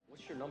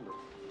your number?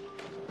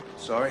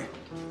 Sorry?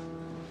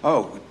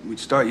 Oh, we'd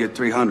start you at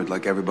 300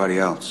 like everybody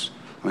else.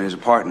 I mean, as a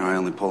partner, I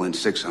only pull in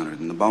 600,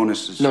 and the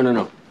bonus is...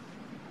 No.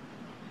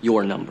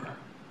 Your number.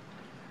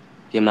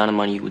 The amount of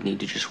money you would need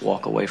to just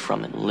walk away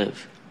from it and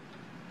live.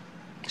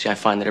 See, I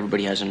find that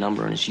everybody has a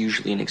number, and it's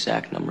usually an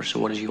exact number,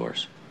 so what is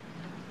yours?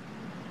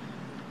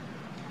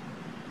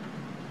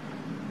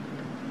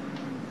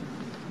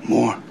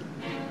 More.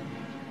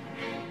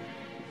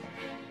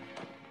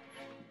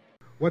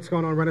 What's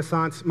going on,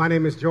 Renaissance? My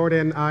name is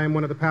Jordan. I am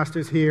one of the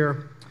pastors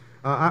here.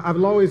 I've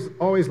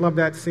always loved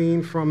that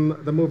scene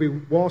from the movie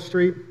Wall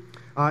Street,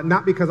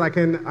 not because I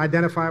can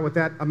identify with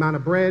that amount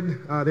of bread.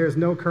 There's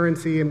no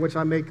currency in which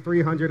I make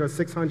 300 or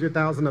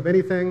 600,000 of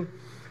anything.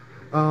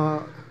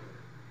 But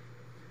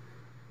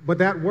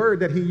that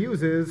word that he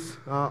uses,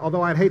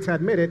 although I'd hate to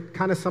admit it,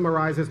 kind of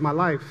summarizes my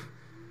life.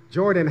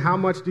 Jordan, how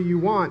much do you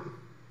want?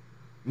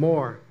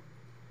 More.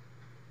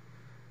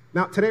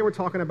 Now, today we're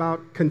talking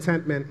about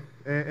contentment,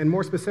 and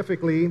more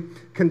specifically,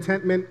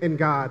 contentment in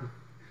God.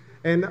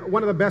 And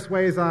one of the best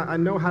ways I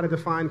know how to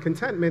define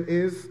contentment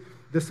is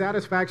the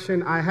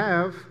satisfaction I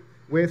have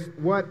with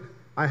what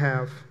I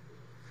have.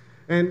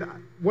 And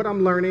what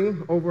I'm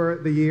learning over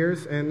the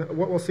years, and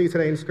what we'll see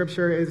today in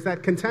Scripture, is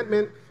that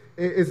contentment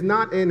is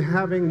not in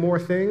having more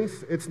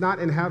things, it's not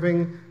in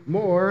having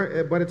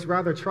more, but it's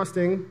rather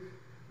trusting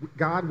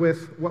God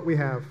with what we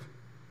have.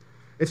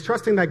 It's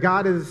trusting that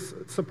God is,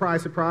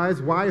 surprise,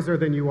 surprise, wiser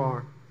than you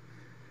are.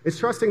 It's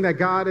trusting that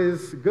God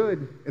is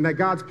good and that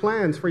God's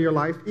plans for your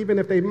life, even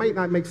if they might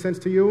not make sense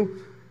to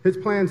you, his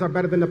plans are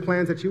better than the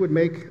plans that you would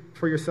make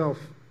for yourself.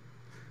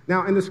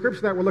 Now, in the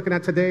scripture that we're looking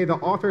at today, the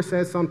author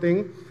says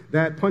something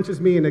that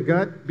punches me in the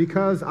gut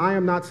because I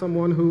am not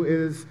someone who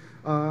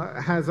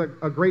has a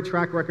great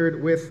track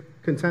record with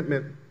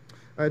contentment.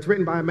 It's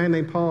written by a man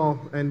named Paul,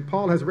 and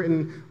Paul has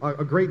written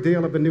a great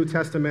deal of the New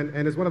Testament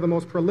and is one of the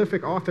most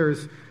prolific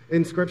authors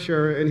in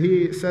Scripture, and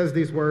he says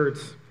these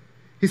words.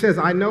 He says,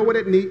 I know what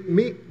it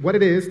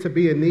is to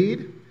be in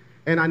need,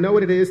 and I know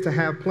what it is to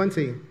have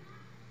plenty.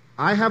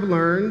 I have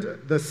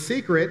learned the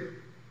secret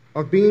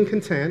of being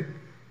content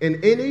in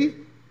any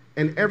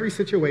and every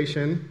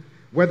situation,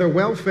 whether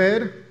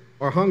well-fed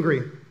or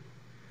hungry,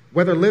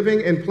 whether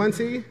living in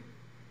plenty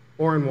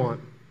or in want.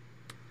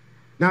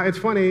 Now, it's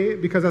funny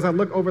because as I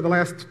look over the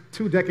last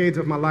 2 decades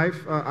of my life,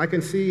 I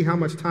can see how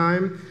much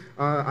time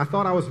I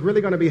thought I was really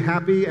going to be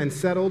happy and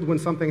settled when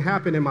something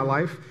happened in my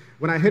life,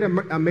 when I hit a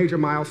major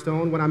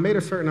milestone, when I made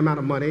a certain amount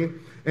of money,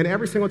 and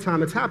every single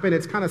time it's happened,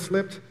 it's kind of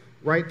slipped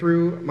right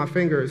through my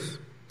fingers.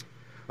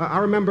 I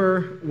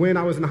remember when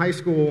I was in high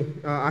school,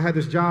 I had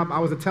this job. I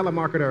was a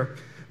telemarketer,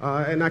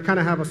 and I kind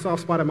of have a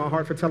soft spot in my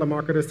heart for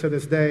telemarketers to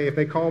this day. If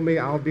they call me,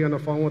 I'll be on the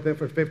phone with them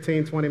for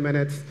 15, 20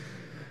 minutes.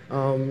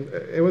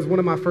 It was one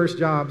of my first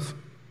jobs.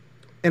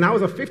 And I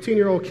was a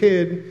 15-year-old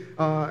kid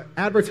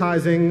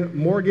advertising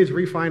mortgage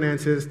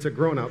refinances to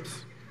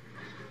grown-ups.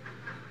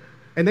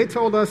 And they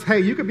told us, hey,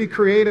 you could be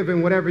creative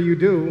in whatever you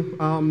do,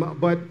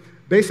 but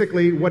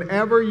basically,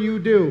 whatever you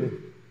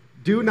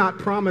do not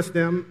promise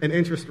them an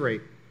interest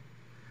rate.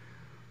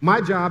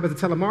 My job as a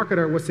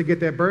telemarketer was to get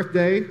their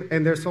birthday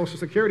and their social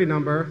security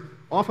number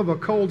off of a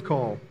cold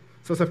call.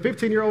 So it's a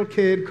 15-year-old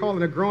kid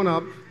calling a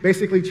grown-up,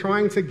 basically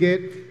trying to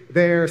get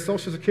their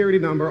social security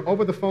number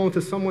over the phone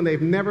to someone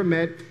they've never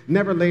met,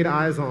 never laid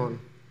eyes on.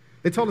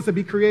 They told us to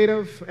be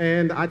creative,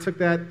 and I took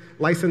that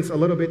license a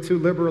little bit too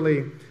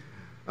liberally.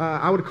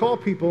 I would call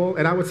people,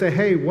 and I would say,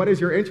 hey, what is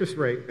your interest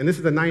rate? And this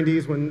is the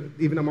 90s when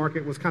even the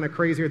market was kind of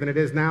crazier than it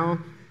is now.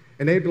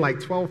 And they'd be like,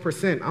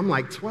 12%. I'm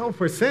like,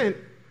 12%?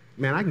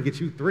 Man, I can get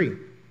you 3.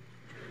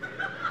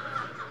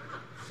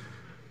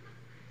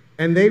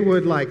 And they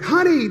would like,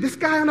 honey, this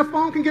guy on the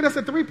phone can get us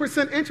a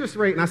 3% interest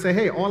rate. And I say,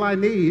 hey, all I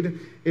need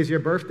is your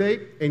birth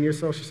date and your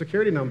social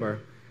security number.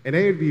 And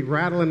they'd be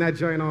rattling that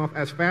joint off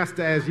as fast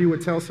as you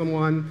would tell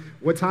someone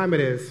what time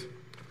it is.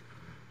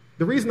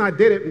 The reason I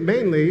did it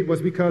mainly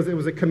was because it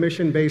was a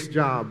commission-based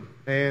job.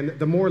 And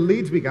the more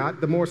leads we got,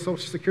 the more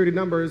social security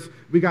numbers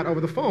we got over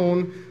the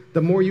phone,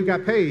 the more you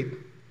got paid.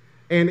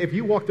 And if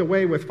you walked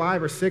away with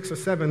 5 or 6 or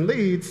 7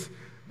 leads,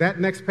 that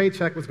next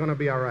paycheck was going to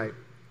be all right.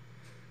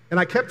 And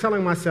I kept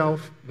telling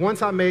myself,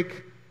 once I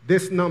make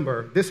this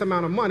number, this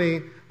amount of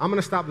money, I'm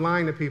going to stop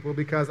lying to people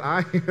because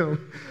I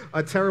am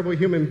a terrible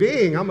human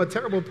being. I'm a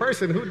terrible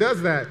person. Who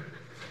does that?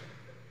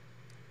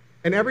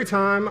 And every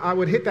time I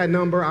would hit that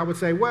number, I would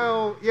say,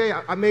 well,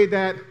 yeah, I made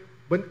that,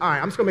 but all right,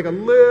 I'm just going to make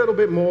a little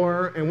bit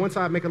more. And once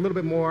I make a little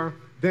bit more,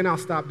 then I'll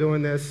stop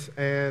doing this.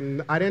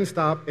 And I didn't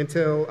stop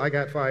until I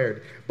got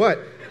fired. But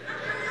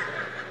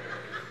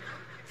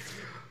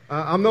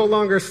I'm no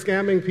longer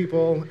scamming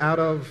people out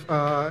of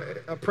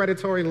a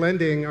predatory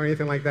lending or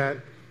anything like that.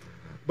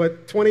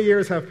 But 20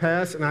 years have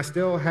passed, and I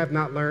still have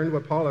not learned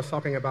what Paul is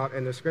talking about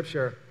in the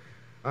Scripture.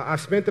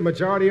 I've spent the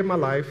majority of my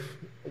life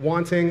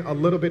wanting a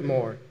little bit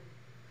more.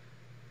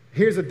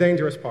 Here's the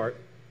dangerous part.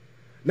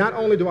 Not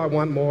only do I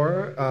want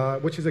more,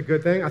 which is a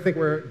good thing. I think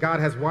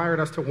God has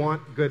wired us to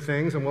want good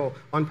things, and we'll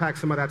unpack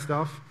some of that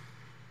stuff.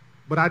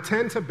 But I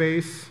tend to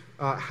base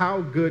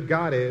how good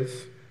God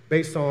is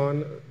based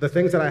on the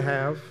things that I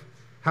have,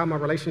 how my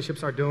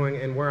relationships are doing,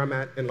 and where I'm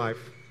at in life.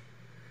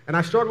 And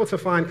I struggle to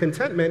find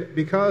contentment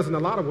because, in a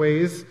lot of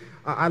ways,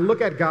 I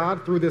look at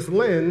God through this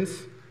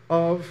lens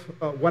of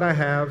what I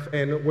have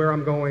and where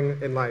I'm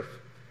going in life.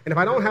 And if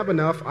I don't have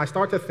enough, I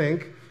start to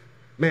think,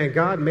 man,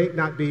 God may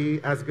not be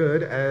as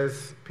good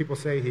as people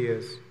say he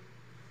is.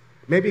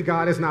 Maybe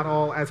God is not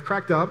all as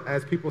cracked up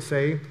as people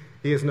say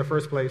he is in the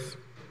first place.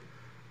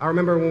 I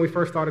remember when we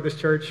first started this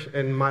church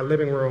in my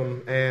living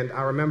room, and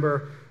I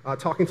remember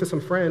talking to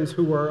some friends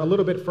who were a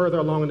little bit further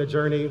along in the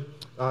journey.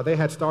 They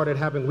had started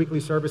having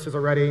weekly services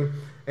already,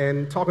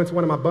 and talking to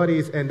one of my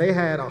buddies, and they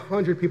had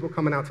 100 people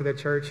coming out to their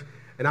church,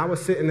 and I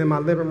was sitting in my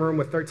living room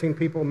with 13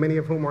 people, many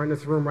of whom are in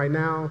this room right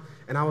now,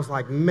 and I was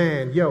like,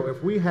 man,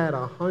 if we had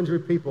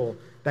 100 people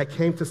that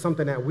came to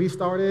something that we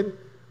started,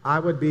 I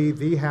would be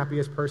the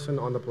happiest person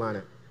on the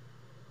planet.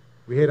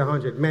 We hit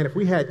 100. Man, if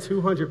we had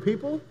 200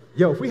 people,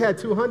 if we had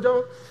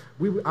 200,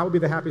 I would be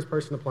the happiest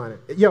person on the planet.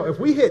 If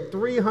we hit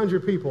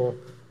 300 people,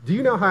 do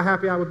you know how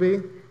happy I would be?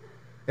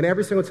 And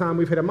every single time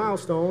we've hit a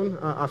milestone,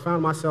 I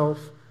found myself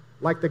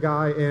like the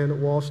guy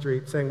in Wall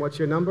Street saying, what's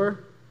your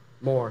number?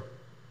 More.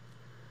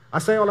 I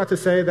say all that to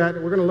say that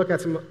we're going to look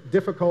at some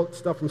difficult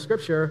stuff from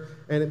Scripture,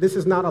 and this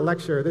is not a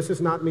lecture. This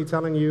is not me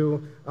telling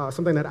you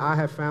something that I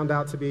have found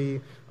out to be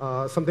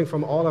something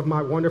from all of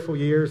my wonderful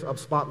years of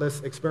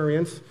spotless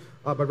experience,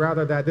 but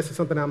rather that this is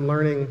something I'm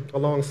learning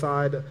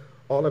alongside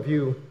all of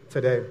you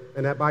today,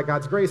 and that by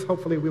God's grace,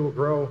 hopefully we will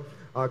grow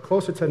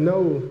closer to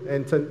know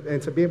and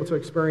to be able to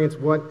experience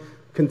what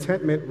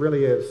contentment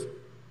really is.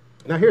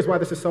 Now, here's why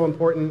this is so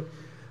important.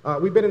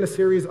 We've been in a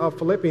series of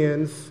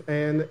Philippians,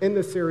 and in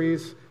this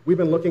series, we've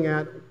been looking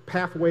at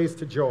pathways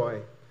to joy.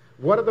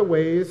 What are the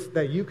ways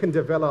that you can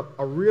develop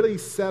a really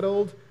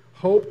settled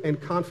hope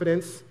and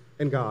confidence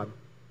in God?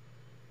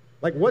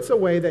 Like, what's a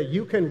way that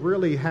you can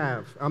really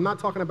have? I'm not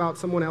talking about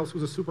someone else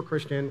who's a super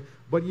Christian,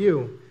 but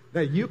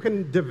that you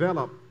can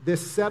develop this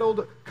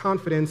settled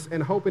confidence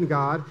and hope in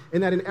God,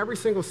 and that in every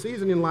single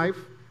season in life,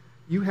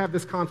 you have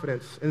this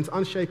confidence, and it's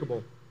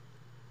unshakable.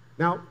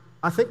 Now,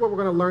 I think what we're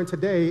going to learn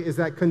today is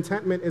that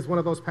contentment is one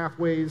of those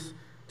pathways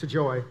to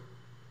joy.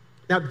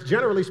 Now,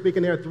 generally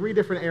speaking, there are three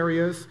different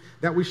areas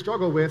that we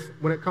struggle with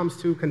when it comes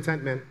to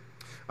contentment: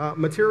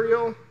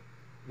 material,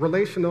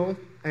 relational,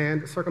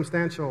 and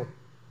circumstantial.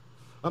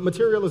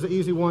 Material is an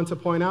easy one to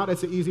point out.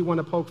 It's an easy one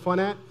to poke fun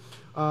at.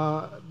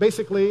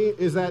 Basically,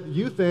 is that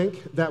you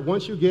think that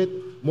once you get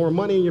more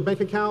money in your bank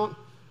account,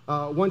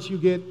 once you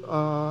get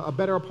a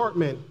better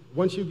apartment,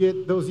 once you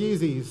get those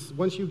Yeezys,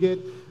 once you get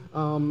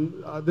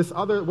this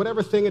other,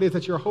 whatever thing it is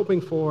that you're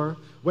hoping for,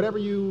 whatever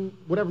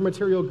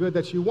material good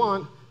that you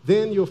want,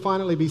 then you'll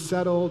finally be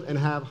settled and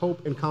have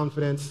hope and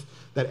confidence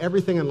that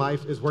everything in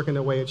life is working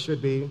the way it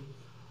should be.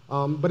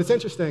 But it's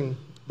interesting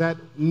that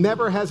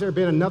never has there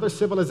been another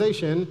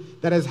civilization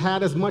that has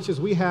had as much as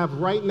we have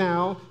right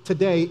now,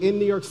 today, in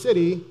New York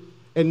City,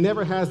 and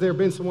never has there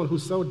been someone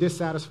who's so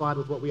dissatisfied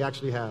with what we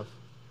actually have.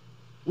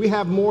 We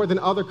have more than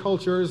other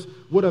cultures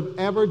would have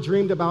ever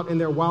dreamed about in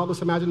their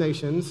wildest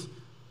imaginations,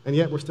 and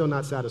yet we're still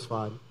not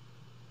satisfied.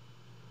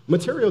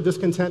 Material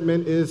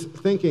discontentment is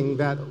thinking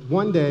that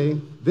one day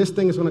this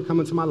thing is going to come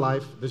into my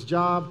life, this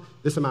job,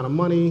 this amount of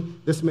money,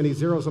 this many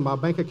zeros in my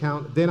bank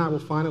account, then I will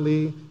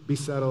finally be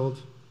settled.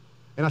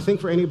 And I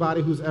think for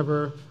anybody who's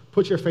ever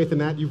put your faith in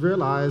that, you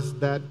realize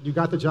that you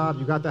got the job,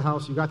 you got the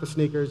house, you got the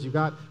sneakers, you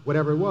got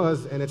whatever it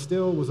was, and it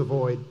still was a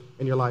void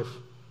in your life.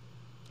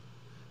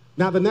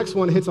 Now, the next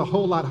one hits a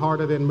whole lot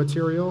harder than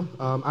material.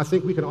 I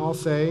think we can all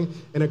say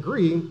and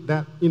agree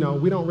that, we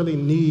don't really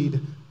need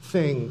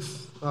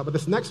things. But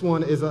this next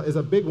one is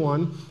a big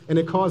one, and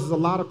it causes a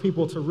lot of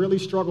people to really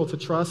struggle to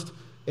trust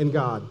in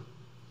God.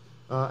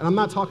 And I'm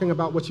not talking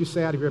about what you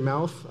say out of your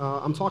mouth.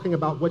 I'm talking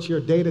about what your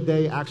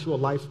day-to-day actual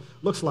life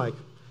looks like.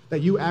 That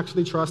you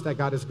actually trust that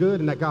God is good,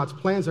 and that God's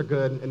plans are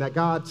good, and that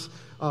God's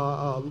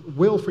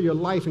will for your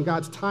life and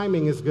God's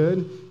timing is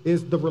good,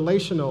 is the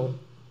relational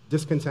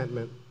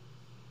discontentment.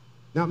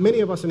 Now, many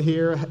of us in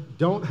here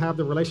don't have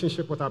the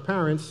relationship with our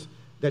parents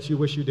that you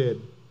wish you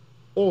did.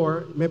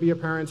 Or maybe your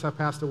parents have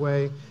passed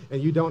away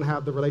and you don't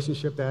have the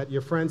relationship that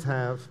your friends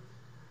have.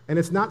 And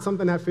it's not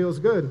something that feels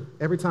good.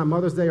 Every time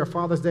Mother's Day or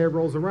Father's Day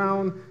rolls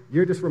around,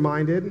 you're just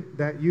reminded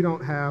that you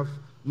don't have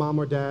mom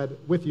or dad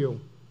with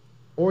you.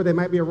 Or they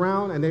might be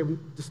around and they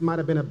just might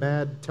have been a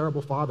bad,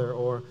 terrible father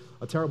or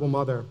a terrible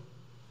mother.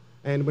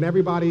 And when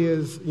everybody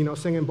is,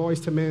 singing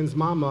Boyz II Men's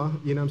Mama,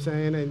 you know what I'm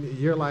saying, and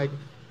you're like,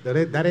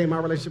 that ain't my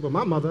relationship with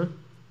my mother.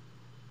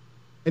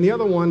 And the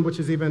other one, which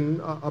is even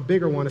a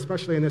bigger one,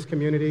 especially in this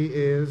community,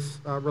 is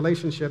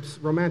relationships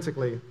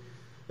romantically.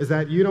 Is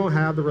that you don't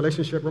have the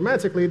relationship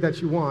romantically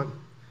that you want.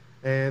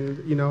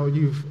 And,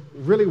 you've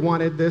really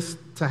wanted this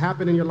to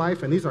happen in your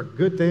life, and these are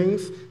good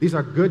things. These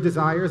are good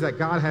desires that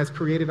God has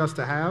created us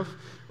to have,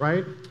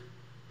 right?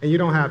 And you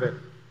don't have it.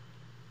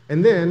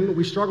 And then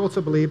we struggle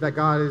to believe that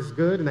God is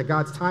good and that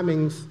God's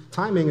timing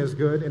is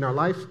good in our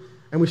life,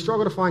 and we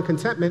struggle to find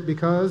contentment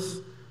because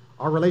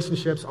our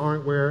relationships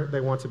aren't where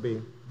they want to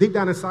be. Deep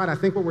down inside, I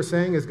think what we're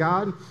saying is,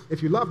 God,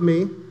 if you love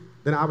me,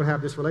 then I would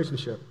have this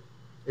relationship.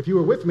 If you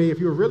were with me, if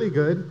you were really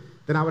good,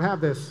 then I would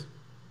have this.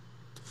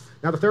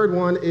 Now, the third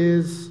one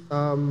is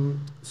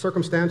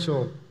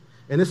circumstantial.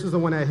 And this is the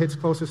one that hits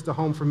closest to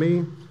home for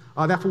me.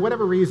 That for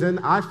whatever reason,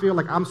 I feel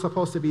like I'm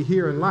supposed to be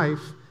here in life,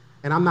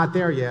 and I'm not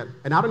there yet.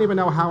 And I don't even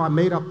know how I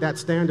made up that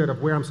standard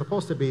of where I'm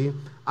supposed to be.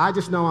 I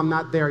just know I'm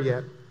not there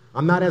yet.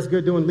 I'm not as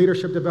good doing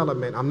leadership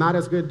development. I'm not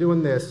as good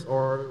doing this,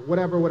 or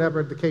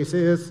whatever the case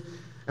is.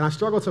 And I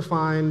struggle to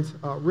find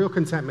real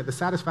contentment, the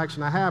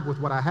satisfaction I have with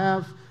what I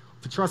have,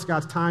 to trust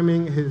God's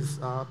timing, His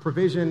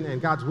provision,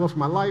 and God's will for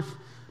my life,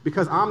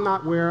 because I'm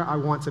not where I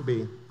want to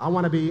be. I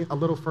want to be a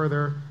little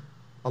further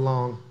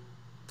along.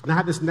 And I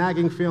have this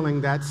nagging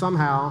feeling that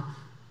somehow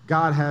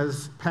God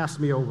has passed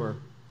me over.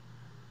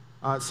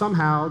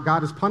 Somehow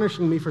God is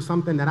punishing me for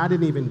something that I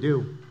didn't even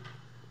do,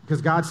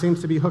 because God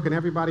seems to be hooking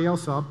everybody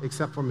else up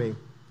except for me.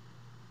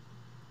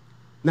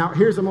 Now,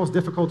 here's the most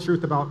difficult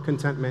truth about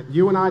contentment.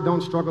 You and I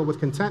don't struggle with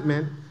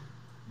contentment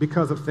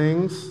because of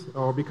things,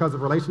 or because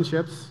of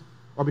relationships,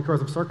 or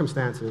because of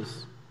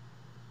circumstances.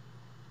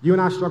 You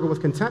and I struggle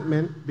with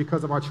contentment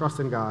because of our trust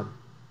in God.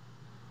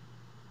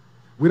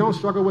 We don't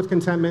struggle with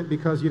contentment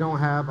because you don't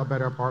have a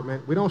better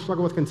apartment. We don't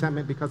struggle with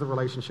contentment because of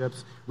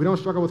relationships. We don't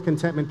struggle with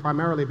contentment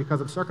primarily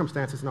because of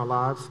circumstances in our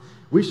lives.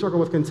 We struggle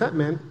with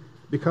contentment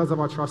because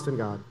of our trust in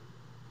God.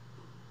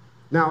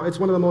 Now, it's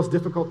one of the most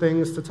difficult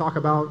things to talk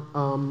about,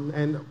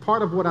 and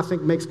part of what I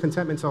think makes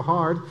contentment so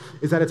hard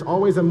is that it's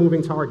always a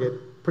moving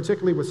target,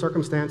 particularly with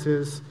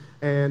circumstances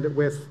and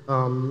with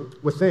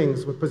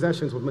things, with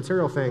possessions, with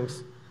material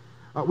things.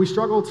 We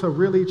struggle to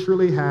really,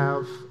 truly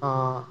have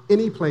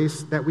any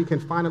place that we can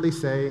finally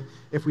say,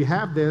 if we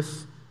have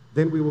this,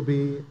 then we will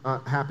be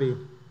happy.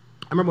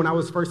 I remember when I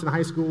was first in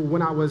high school,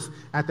 when I was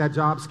at that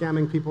job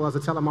scamming people as a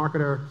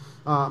telemarketer,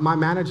 my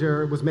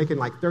manager was making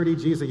like 30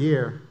 G's a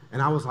year.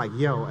 And I was like,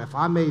 yo, if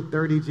I made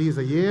 30 G's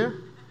a year,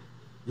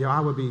 I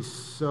would be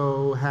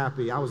so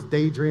happy. I was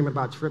daydreaming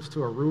about trips to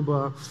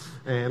Aruba,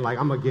 and like,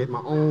 I'm going to get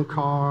my own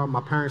car.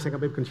 My parents ain't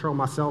going to be able to control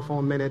my cell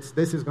phone minutes.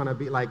 This is going to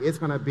be like, it's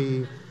going to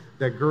be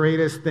the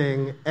greatest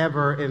thing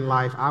ever in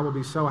life. I will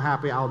be so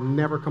happy. I'll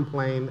never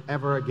complain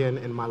ever again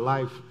in my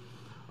life.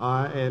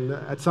 And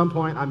at some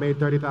point, I made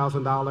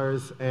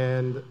 $30,000,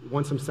 and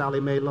once some Sallie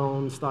Mae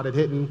loans started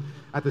hitting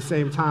at the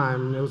same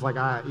time, it was like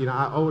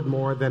I owed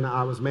more than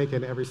I was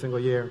making every single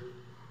year.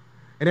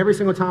 And every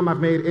single time I've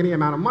made any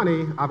amount of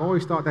money, I've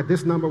always thought that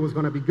this number was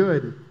going to be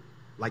good.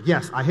 Like,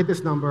 yes, I hit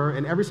this number,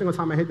 and every single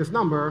time I hit this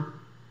number,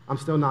 I'm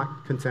still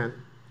not content.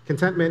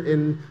 Contentment,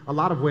 in a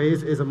lot of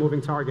ways, is a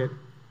moving target.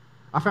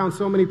 I found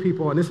so many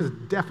people, and this is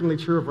definitely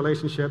true of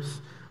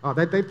relationships,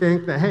 that they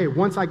think that, hey,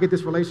 once I get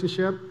this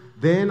relationship,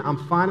 then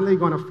I'm finally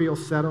going to feel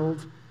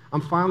settled.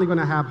 I'm finally going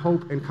to have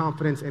hope and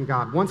confidence in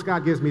God. Once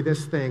God gives me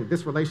this thing,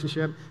 this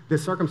relationship,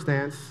 this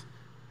circumstance,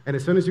 and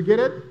as soon as you get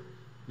it,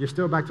 you're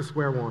still back to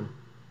square one.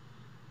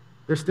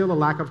 There's still a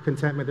lack of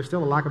contentment. There's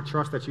still a lack of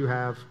trust that you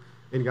have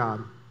in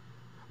God.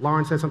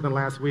 Lauren said something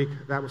last week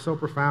that was so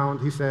profound.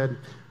 He said,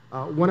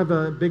 one of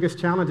the biggest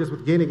challenges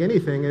with gaining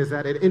anything is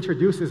that it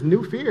introduces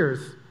new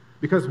fears,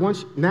 because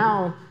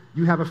now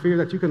you have a fear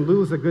that you can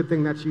lose a good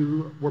thing that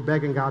you were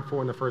begging God for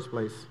in the first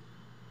place.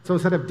 So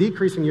instead of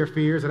decreasing your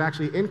fears, it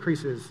actually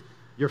increases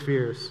your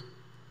fears.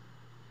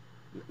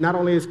 Not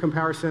only is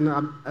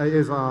contentment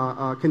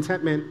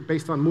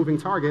based on moving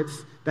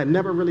targets that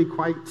never really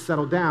quite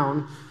settle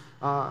down,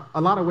 a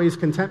lot of ways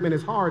contentment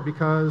is hard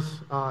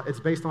because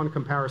it's based on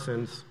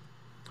comparisons.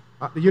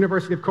 The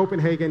University of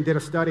Copenhagen did a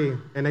study,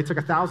 and they took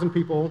 1,000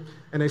 people,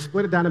 and they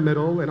split it down the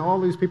middle, and all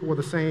these people were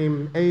the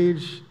same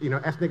age,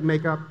 ethnic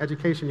makeup,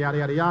 education, yada,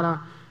 yada, yada,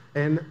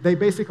 and they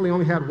basically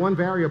only had one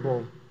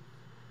variable.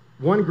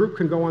 One group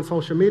can go on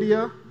social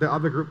media, the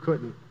other group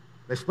couldn't.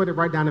 They split it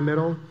right down the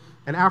middle,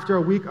 and after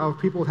a week of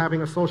people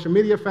having a social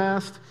media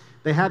fast,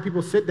 they had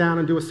people sit down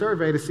and do a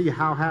survey to see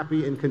how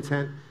happy and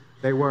content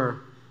they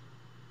were.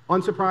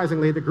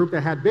 Unsurprisingly, the group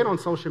that had been on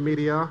social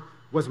media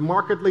was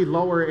markedly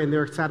lower in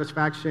their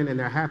satisfaction and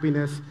their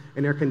happiness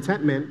and their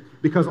contentment,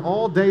 because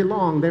all day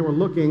long they were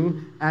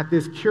looking at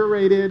this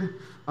curated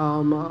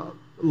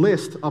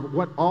list of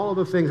what all of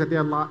the things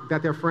that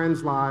their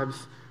friends'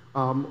 lives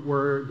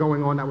were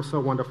going on that was so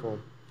wonderful.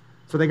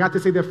 So they got to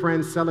see their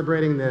friends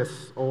celebrating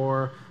this,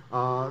 or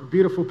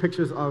beautiful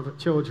pictures of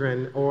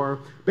children, or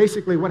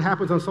basically what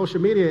happens on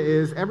social media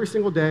is every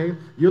single day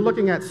you're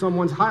looking at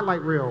someone's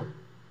highlight reel,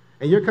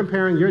 and you're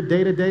comparing your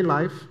day-to-day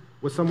life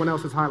with someone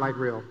else's highlight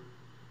reel.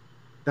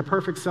 The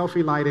perfect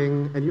selfie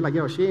lighting, and you're like,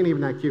 yo, she ain't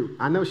even that cute.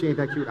 I know she ain't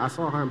that cute. I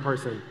saw her in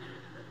person.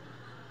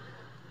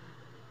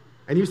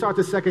 And you start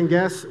to second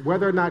guess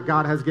whether or not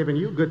God has given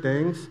you good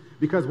things,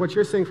 because what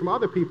you're seeing from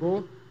other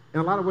people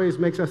in a lot of ways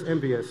makes us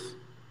envious.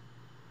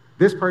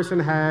 This person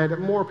had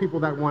more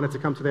people that wanted to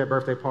come to their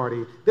birthday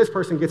party. This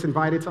person gets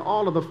invited to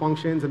all of the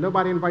functions, and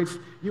nobody invites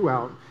you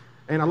out.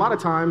 And a lot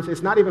of times,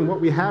 it's not even what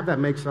we have that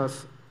makes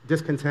us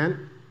discontent.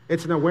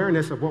 It's an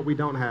awareness of what we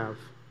don't have.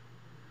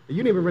 You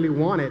didn't even really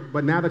want it,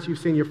 but now that you've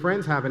seen your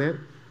friends having it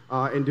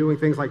and doing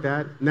things like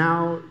that,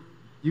 now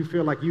you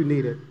feel like you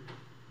need it.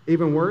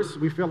 Even worse,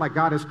 we feel like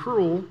God is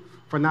cruel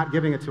for not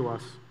giving it to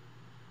us.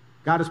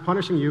 God is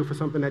punishing you for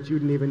something that you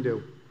didn't even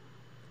do.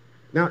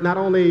 Now, not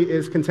only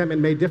is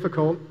contentment made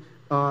difficult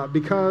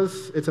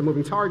because it's a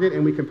moving target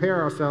and we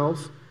compare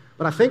ourselves,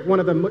 but I think one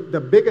of the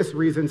biggest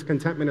reasons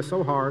contentment is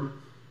so hard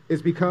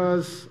is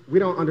because we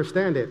don't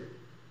understand it.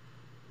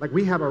 Like,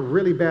 we have a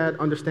really bad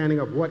understanding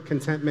of what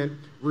contentment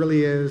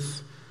really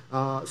is.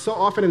 So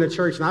often in the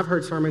church, and I've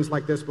heard sermons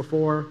like this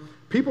before,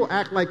 people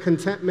act like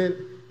contentment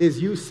is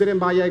you sitting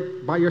by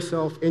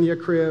yourself in your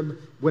crib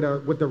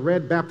with the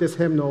red Baptist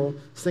hymnal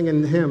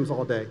singing hymns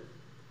all day.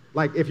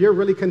 Like, if you're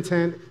really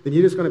content, then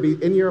you're just going to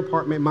be in your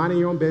apartment, minding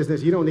your own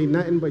business. You don't need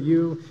nothing but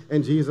you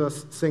and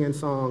Jesus singing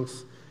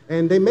songs.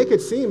 And they make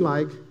it seem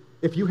like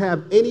if you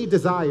have any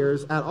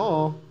desires at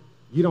all,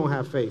 you don't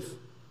have faith.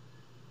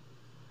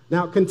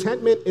 Now,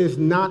 contentment is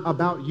not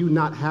about you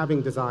not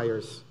having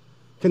desires.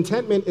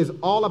 Contentment is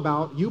all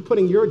about you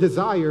putting your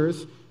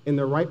desires in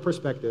the right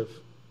perspective.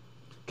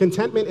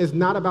 Contentment is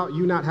not about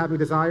you not having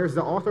desires.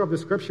 The author of the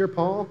scripture,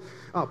 Paul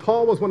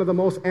was one of the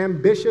most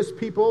ambitious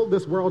people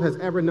this world has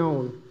ever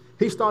known.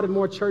 He started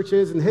more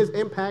churches, and his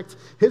impact,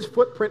 his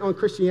footprint on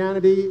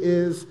Christianity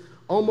is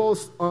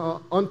almost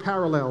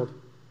unparalleled.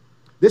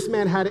 This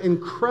man had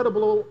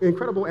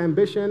incredible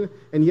ambition,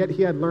 and yet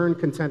he had learned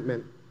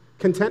contentment.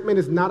 Contentment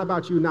is not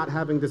about you not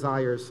having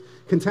desires.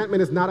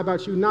 Contentment is not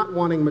about you not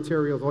wanting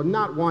materials or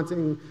not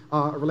wanting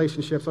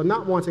relationships or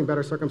not wanting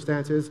better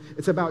circumstances.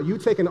 It's about you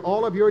taking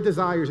all of your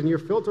desires and you're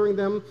filtering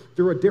them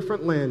through a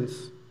different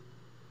lens,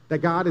 that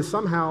God is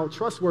somehow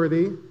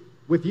trustworthy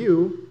with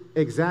you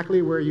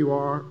exactly where you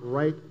are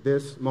right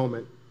this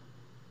moment.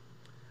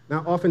 Now,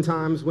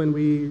 oftentimes when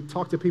we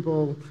talk to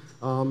people,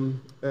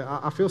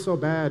 I feel so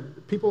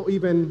bad. People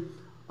even...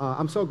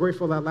 I'm so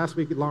grateful that last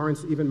week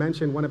Lawrence even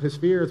mentioned one of his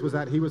fears was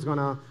that he was going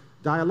to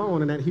die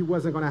alone and that he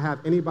wasn't going to have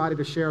anybody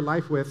to share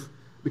life with,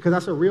 because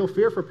that's a real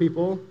fear for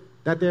people,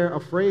 that they're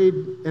afraid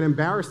and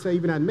embarrassed to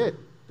even admit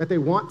that they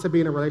want to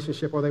be in a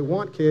relationship or they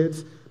want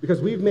kids,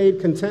 because we've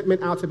made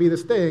contentment out to be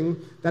this thing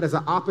that is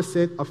the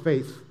opposite of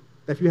faith.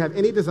 That if you have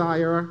any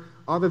desire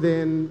other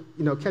than,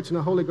 catching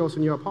the Holy Ghost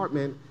in your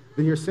apartment,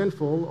 then you're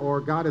sinful or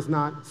God is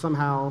not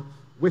somehow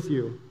with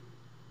you.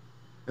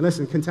 And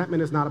listen,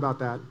 contentment is not about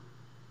that.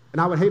 And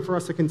I would hate for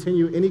us to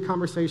continue any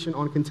conversation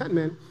on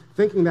contentment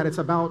thinking that it's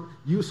about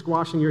you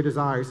squashing your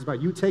desires. It's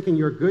about you taking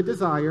your good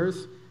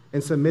desires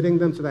and submitting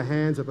them to the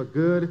hands of a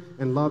good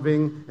and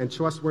loving and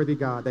trustworthy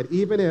God. That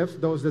even if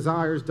those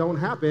desires don't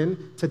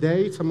happen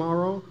today,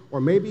 tomorrow,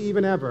 or maybe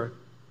even ever,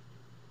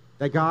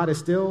 that God is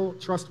still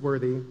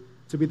trustworthy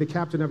to be the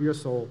captain of your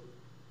soul.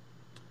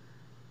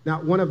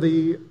 Now, one of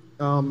the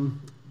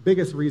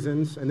biggest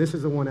reasons, and this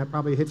is the one that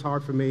probably hits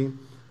hard for me,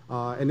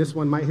 and this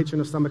one might hit you in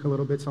the stomach a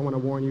little bit, so I want to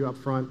warn you up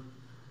front.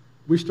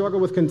 We struggle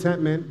with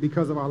contentment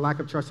because of our lack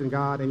of trust in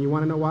God, and you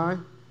want to know why?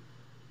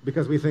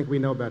 Because we think we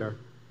know better.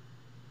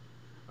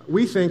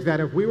 We think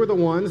that if we were the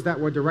ones that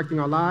were directing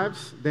our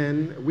lives,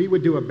 then we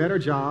would do a better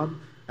job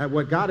at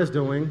what God is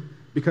doing,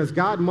 because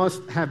God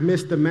must have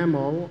missed the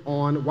memo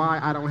on why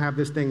I don't have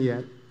this thing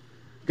yet.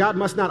 God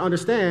must not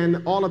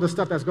understand all of the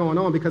stuff that's going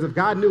on, because if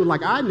God knew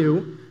like I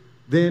knew,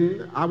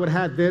 then I would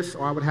have this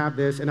or I would have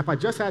this, and if I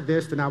just had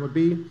this, then I would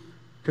be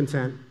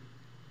content.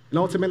 And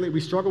ultimately, we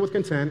struggle with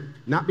content,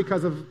 not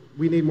because of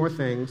we need more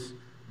things,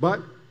 but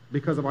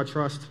because of our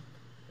trust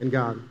in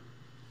God.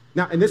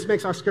 Now, and this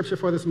makes our scripture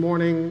for this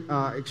morning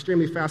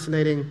extremely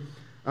fascinating.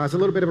 It's a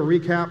little bit of a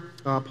recap.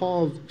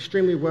 Paul's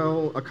extremely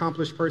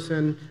well-accomplished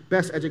person,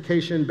 best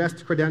education,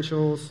 best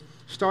credentials,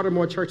 started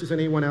more churches than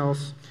anyone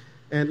else.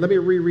 And let me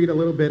reread a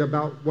little bit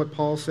about what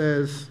Paul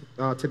says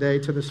today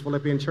to this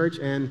Philippian church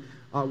and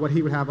what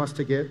he would have us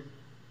to get.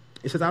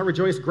 He says, "I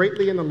rejoice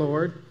greatly in the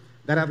Lord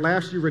that at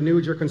last you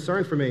renewed your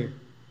concern for me.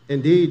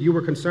 Indeed, you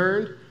were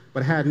concerned,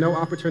 but had no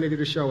opportunity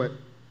to show it.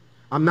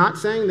 I'm not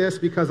saying this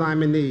because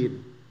I'm in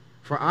need,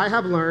 for I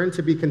have learned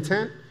to be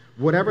content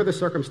whatever the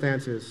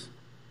circumstances.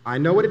 I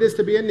know what it is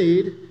to be in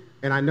need,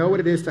 and I know what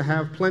it is to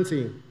have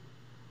plenty.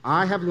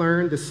 I have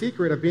learned the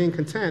secret of being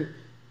content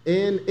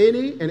in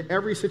any and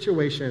every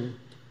situation,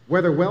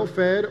 whether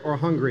well-fed or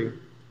hungry,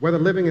 whether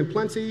living in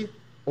plenty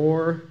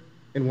or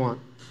in want."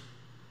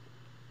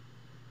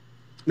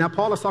 Now,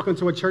 Paul is talking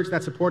to a church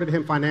that supported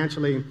him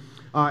financially,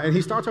 and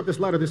he starts off this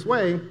letter this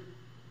way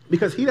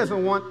because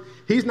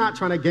he's not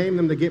trying to game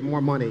them to get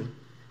more money.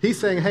 He's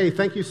saying, hey,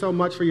 thank you so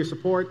much for your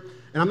support,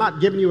 and I'm not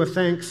giving you a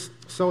thanks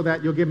so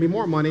that you'll give me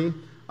more money.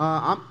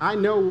 I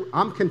know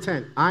I'm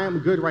content. I am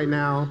good right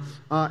now.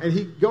 And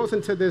he goes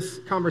into this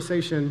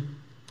conversation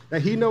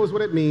that he knows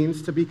what it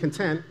means to be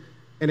content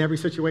in every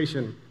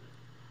situation,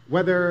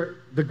 whether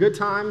the good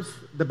times,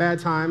 the bad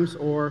times,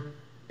 or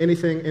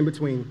anything in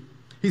between.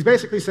 He's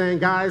basically saying,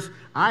 guys,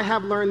 I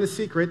have learned the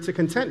secret to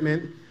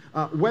contentment,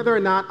 whether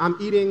or not I'm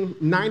eating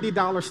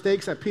 $90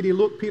 steaks at Peter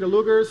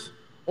Luger's,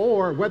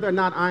 or whether or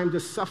not I'm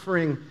just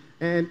suffering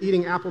and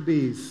eating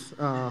Applebee's.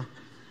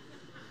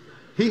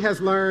 He has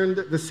learned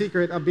the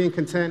secret of being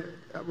content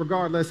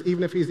regardless,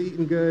 even if he's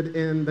eating good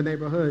in the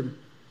neighborhood.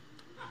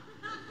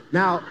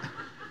 Now,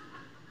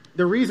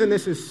 the reason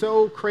this is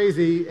so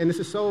crazy and this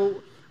is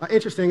so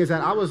interesting is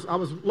that I was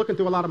looking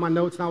through a lot of my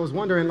notes, and I was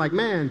wondering, like,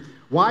 man,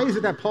 why is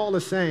it that Paul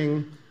is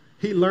saying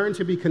he learned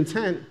to be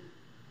content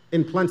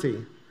in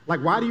plenty?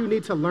 Like, why do you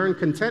need to learn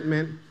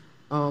contentment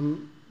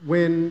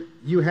when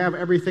you have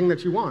everything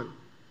that you want?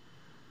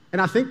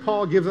 And I think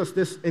Paul gives us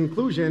this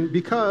inclusion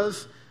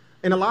because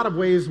in a lot of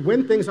ways,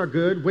 when things are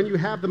good, when you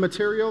have the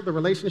material, the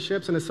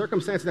relationships, and the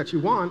circumstances that you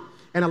want,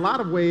 in a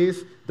lot of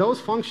ways, those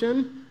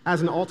function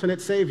as an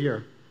alternate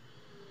savior.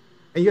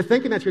 And you're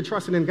thinking that you're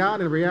trusting in God,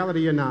 and in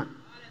reality, you're not.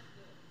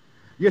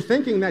 You're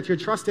thinking that you're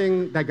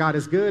trusting that God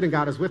is good, and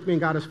God is with me, and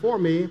God is for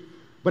me,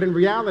 but in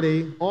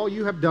reality, all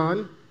you have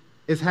done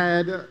is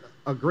had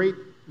a great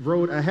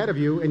road ahead of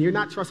you, and you're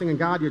not trusting in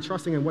God, you're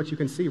trusting in what you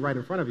can see right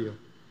in front of you.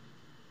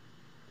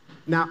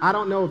 Now, I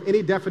don't know of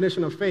any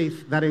definition of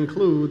faith that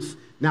includes,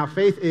 now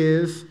faith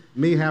is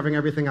me having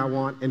everything I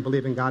want and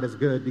believing God is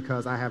good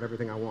because I have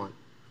everything I want.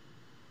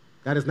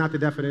 That is not the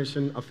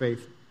definition of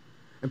faith.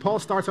 And Paul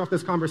starts off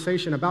this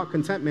conversation about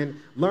contentment,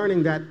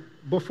 learning that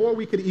before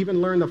we could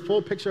even learn the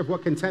full picture of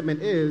what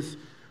contentment is,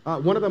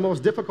 one of the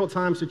most difficult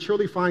times to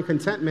truly find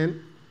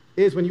contentment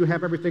is when you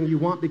have everything you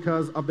want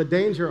because of the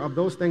danger of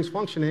those things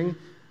functioning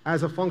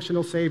as a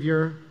functional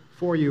savior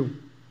for you.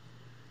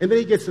 And then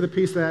he gets to the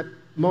piece that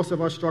most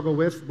of us struggle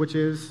with, which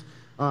is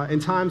in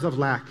times of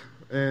lack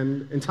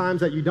and in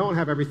times that you don't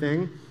have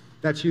everything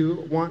that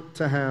you want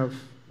to have.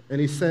 And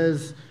he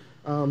says,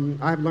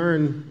 I've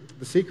learned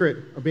the secret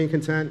of being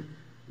content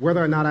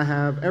whether or not I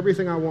have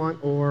everything I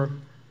want or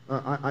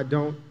I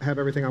don't have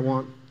everything I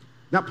want.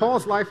 Now,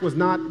 Paul's life was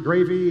not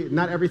gravy,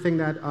 not everything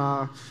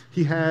that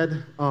he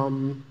had.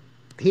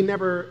 He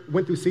never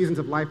went through seasons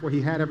of life where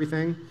he had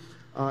everything.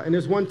 And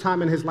there's one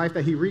time in his life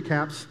that he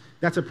recaps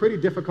that's a pretty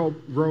difficult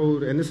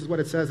road, and this is what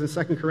it says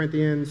in 2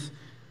 Corinthians.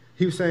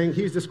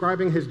 He's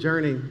describing his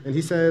journey, and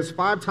he says,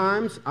 5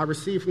 times I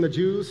received from the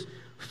Jews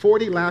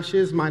 40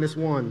 lashes minus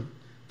 1.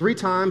 3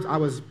 times I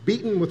was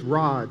beaten with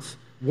rods.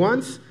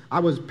 Once I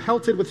was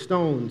pelted with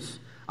stones.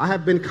 I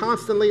have been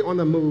constantly on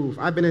the move.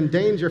 I've been in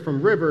danger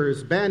from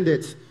rivers,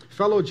 bandits,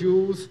 fellow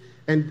Jews,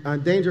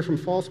 and danger from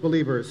false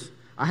believers.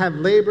 I have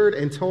labored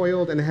and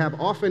toiled and have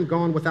often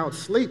gone without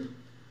sleep.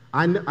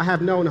 I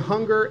have known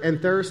hunger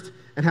and thirst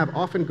and have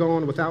often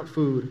gone without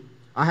food.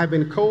 I have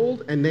been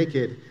cold and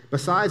naked.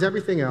 Besides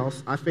everything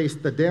else, I face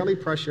the daily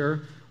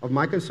pressure of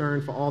my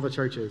concern for all the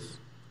churches.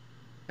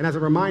 And as a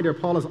reminder,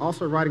 Paul is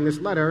also writing this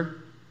letter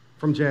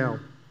from jail.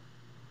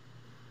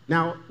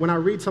 Now, when I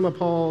read some of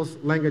Paul's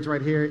language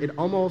right here, it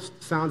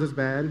almost sounds as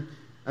bad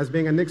as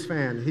being a Knicks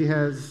fan. He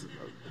has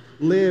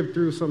lived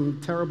through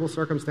some terrible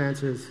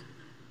circumstances.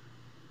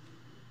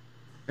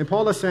 And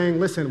Paul is saying,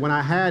 listen, when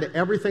I had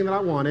everything that I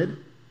wanted,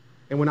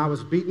 and when I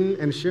was beaten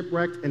and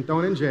shipwrecked and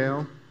thrown in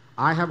jail,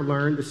 I have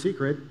learned the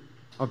secret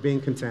of being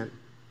content.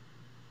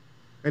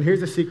 And here's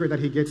the secret that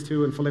he gets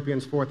to in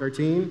Philippians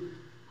 4:13.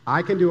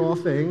 I can do all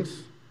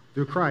things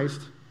through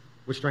Christ,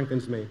 which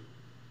strengthens me.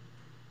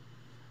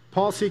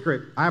 Paul's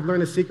secret, I have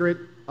learned the secret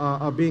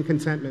of being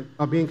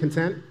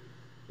content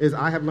is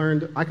I have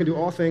learned I can do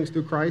all things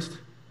through Christ,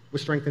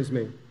 which strengthens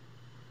me.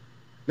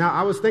 Now,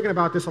 I was thinking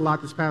about this a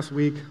lot this past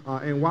week,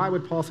 and why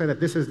would Paul say that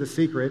this is the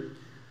secret?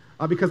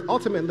 Because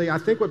ultimately, I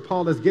think what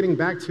Paul is getting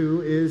back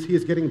to is he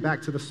is getting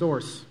back to the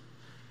source.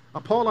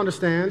 Paul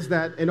understands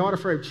that in order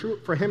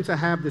for him to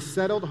have this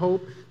settled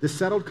hope, this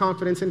settled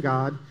confidence in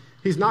God,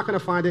 he's not going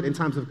to find it in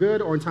times of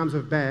good or in times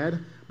of bad,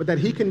 but that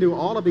he can do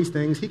all of these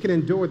things. He can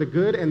endure the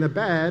good and the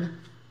bad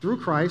through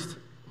Christ,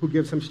 who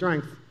gives him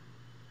strength.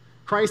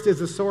 Christ is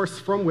the source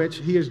from which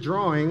he is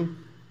drawing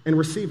and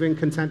receiving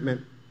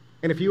contentment.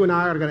 And if you and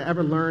I are going to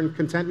ever learn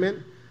contentment,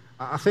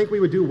 I think we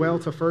would do well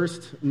to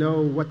first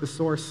know what the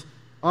source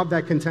of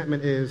that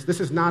contentment is. This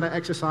is not an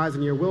exercise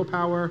in your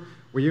willpower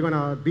where you're going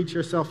to beat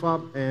yourself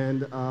up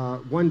and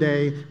one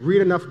day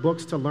read enough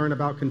books to learn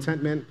about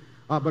contentment,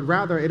 but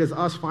rather it is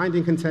us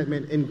finding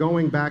contentment in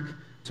going back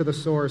to the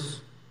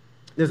source.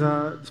 There's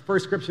a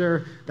first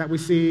scripture that we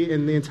see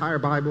in the entire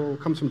Bible. It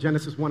comes from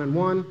Genesis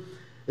 1:1.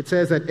 It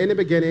says that in the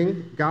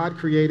beginning, God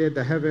created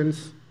the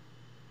heavens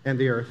and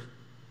the earth.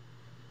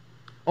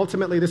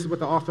 Ultimately, this is what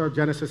the author of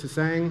Genesis is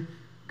saying.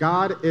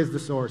 God is the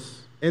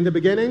source. In the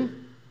beginning,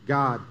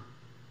 God.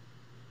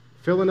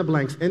 Fill in the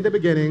blanks. In the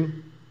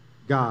beginning,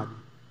 God.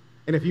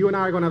 And if you and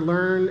I are going to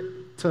learn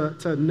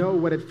to know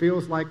what it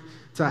feels like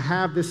to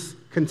have this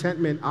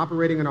contentment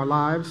operating in our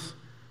lives,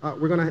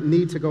 we're going to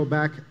need to go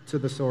back to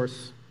the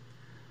source.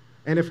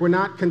 And if we're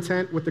not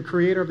content with the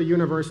creator of the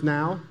universe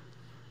now,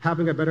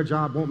 having a better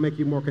job won't make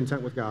you more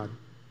content with God.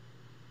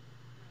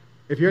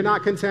 If you're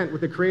not content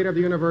with the creator of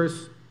the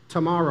universe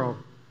tomorrow,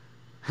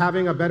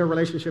 having a better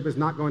relationship is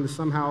not going to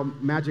somehow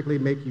magically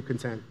make you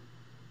content.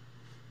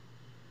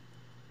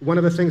 One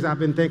of the things I've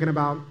been thinking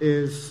about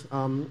is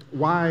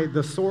why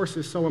the source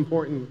is so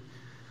important.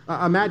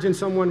 Imagine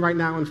someone right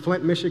now in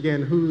Flint,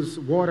 Michigan, whose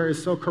water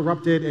is so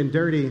corrupted and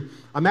dirty.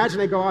 Imagine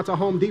they go out to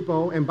Home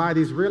Depot and buy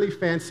these really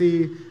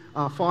fancy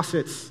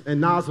faucets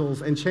and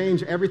nozzles and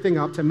change everything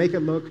up to make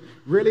it look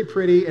really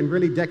pretty and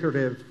really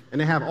decorative.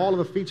 And they have all of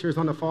the features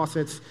on the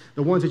faucets,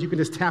 the ones that you can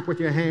just tap with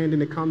your hand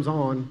and it comes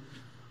on.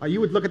 you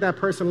would look at that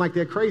person like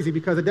they're crazy,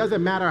 because it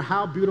doesn't matter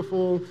how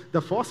beautiful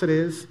the faucet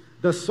is,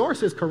 the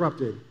source is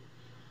corrupted.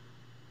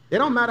 It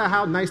don't matter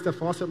how nice the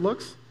faucet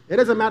looks. It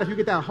doesn't matter if you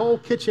get that whole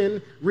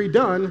kitchen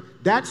redone.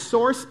 That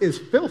source is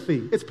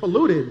filthy. It's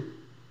polluted.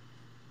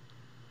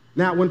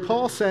 Now, when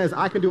Paul says,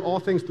 I can do all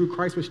things through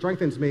Christ which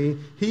strengthens me,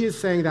 he is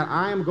saying that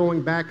I am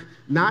going back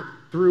not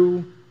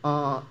through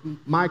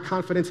my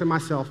confidence in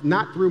myself,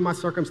 not through my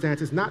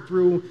circumstances, not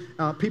through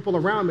people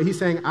around me. He's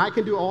saying, I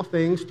can do all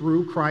things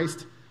through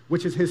Christ,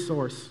 which is his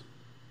source.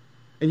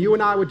 And you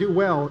and I would do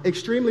well,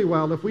 extremely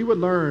well, if we would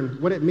learn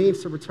what it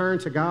means to return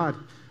to God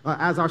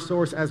as our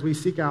source as we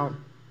seek out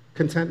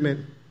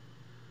contentment.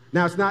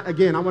 Now, it's not,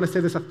 again, I want to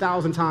say this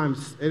 1,000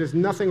 times. It is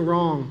nothing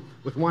wrong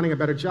with wanting a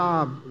better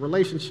job,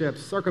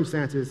 relationships,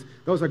 circumstances.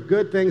 Those are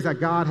good things that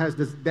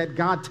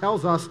God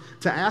tells us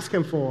to ask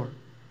him for.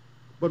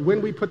 But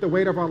when we put the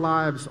weight of our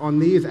lives on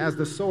these as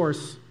the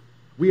source,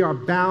 we are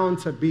bound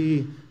to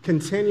be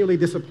continually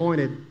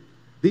disappointed.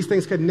 These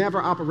things could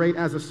never operate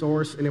as a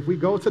source, and if we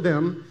go to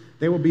them,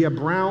 they will be a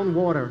brown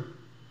water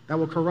that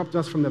will corrupt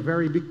us from the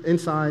very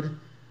inside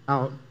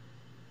out.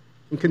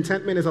 And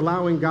contentment is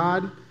allowing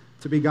God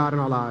to be God in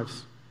our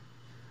lives.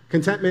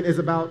 Contentment is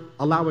about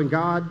allowing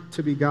God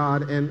to be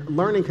God, and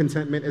learning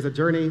contentment is a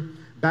journey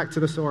back to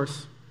the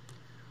source.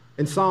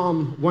 In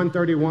Psalm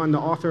 131, the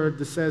author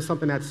says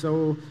something that's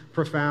so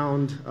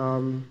profound.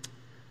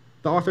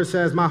 The author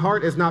says, my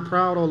heart is not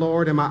proud, O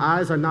Lord, and my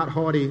eyes are not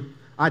haughty.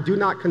 I do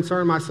not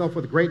concern myself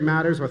with great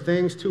matters or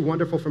things too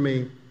wonderful for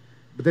me.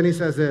 But then he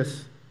says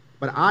this,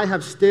 but I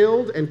have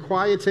stilled and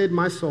quieted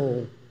my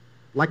soul.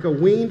 Like a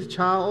weaned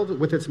child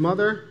with its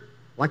mother,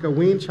 like a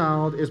weaned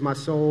child is my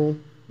soul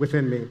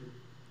within me.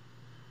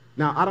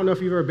 Now, I don't know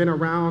if you've ever been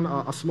around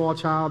a small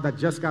child that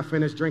just got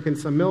finished drinking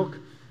some milk,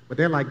 but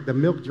they're like the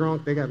milk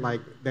drunk. They got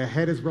like, their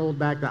head is rolled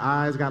back, the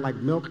eyes got like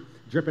milk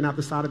dripping out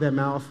the side of their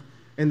mouth.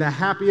 And the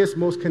happiest,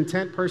 most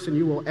content person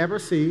you will ever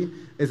see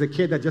is a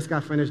kid that just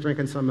got finished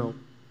drinking some milk.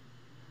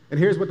 And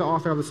here's what the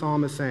author of the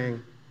psalm is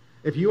saying.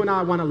 If you and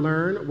I want to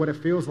learn what it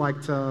feels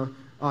like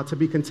to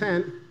be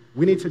content,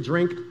 we need to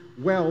drink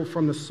well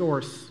from the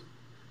source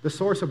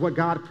of what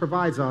God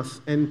provides us.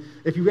 And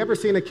if you've ever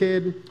seen a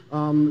kid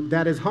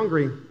that is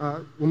hungry,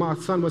 when my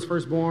son was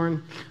first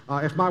born,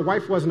 if my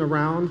wife wasn't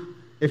around,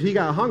 if he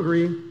got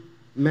hungry,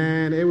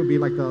 man, it would be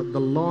like the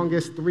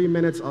longest 3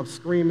 minutes of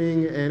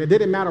screaming, and it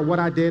didn't matter what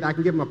I did. I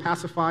can give him a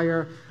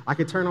pacifier, I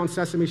could turn on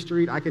Sesame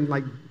Street, I can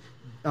like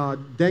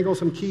dangle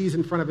some keys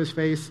in front of his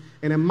face,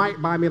 and it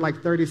might buy me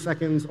like 30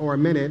 seconds or a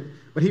minute,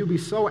 but he would be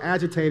so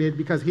agitated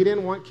because he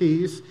didn't want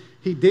keys,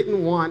 he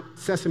didn't want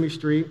Sesame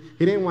Street,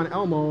 he didn't want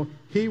Elmo,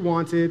 he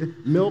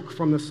wanted milk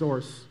from the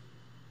source.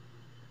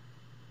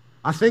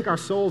 I think our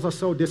souls are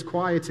so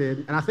disquieted,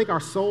 and I think our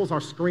souls are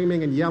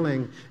screaming and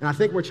yelling, and I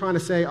think we're trying to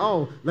say,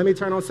 oh, let me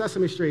turn on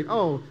Sesame Street,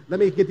 oh,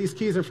 let me get these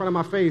keys in front of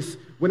my face,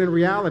 when in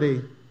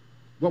reality,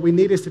 what we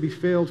need is to be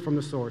filled from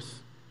the source.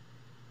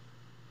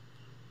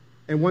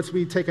 And once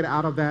we take it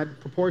out of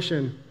that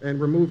proportion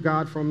and remove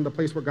God from the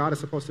place where God is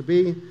supposed to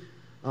be,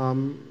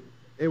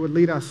 it would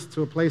lead us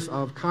to a place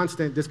of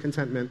constant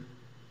discontentment.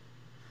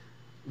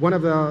 One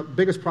of the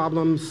biggest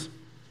problems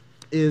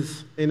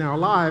is in our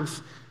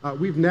lives,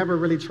 we've never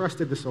really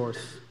trusted the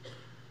source.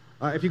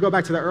 If you go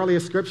back to the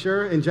earliest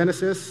scripture in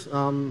Genesis,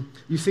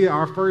 you see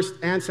our first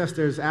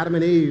ancestors, Adam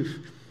and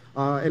Eve,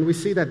 and we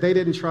see that they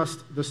didn't trust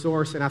the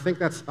source, and I think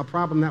that's a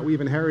problem that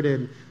we've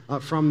inherited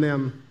from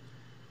them.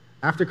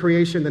 After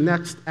creation, the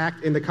next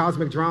act in the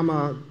cosmic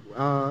drama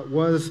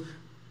was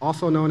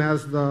also known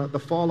as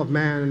the fall of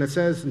man, and it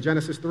says in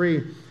Genesis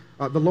 3,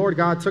 the Lord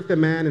God took the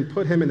man and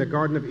put him in the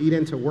Garden of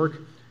Eden to work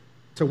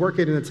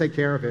it and to take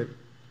care of it.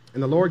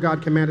 And the Lord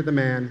God commanded the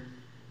man,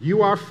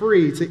 you are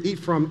free to eat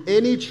from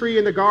any tree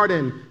in the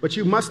garden, but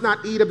you must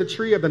not eat of the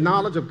tree of the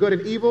knowledge of good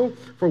and evil,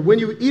 for when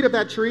you eat of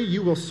that tree,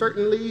 you will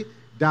certainly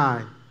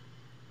die.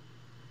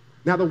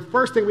 Now, the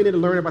first thing we need to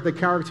learn about the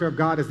character of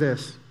God is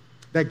this,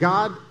 that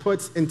God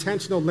puts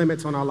intentional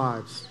limits on our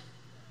lives.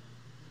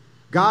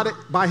 God,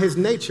 by his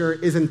nature,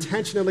 is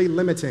intentionally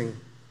limiting.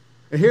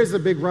 And here's the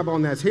big rub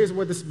on this. Here's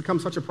where this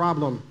becomes such a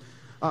problem.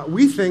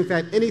 We think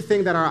that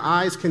anything that our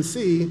eyes can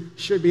see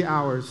should be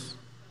ours.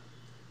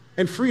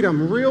 And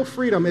freedom, real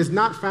freedom, is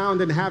not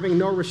found in having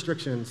no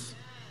restrictions.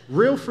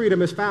 Real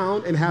freedom is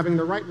found in having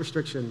the right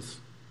restrictions.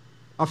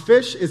 A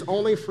fish is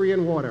only free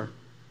in water.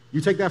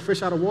 You take that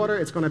fish out of water,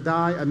 it's going to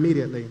die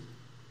immediately.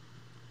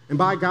 And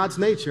by God's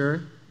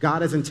nature,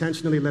 God is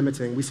intentionally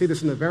limiting. We see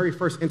this in the very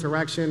first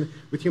interaction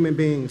with human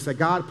beings, that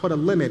God put a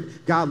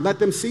limit. God let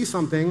them see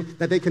something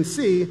that they can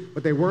see,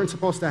 but they weren't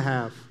supposed to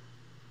have.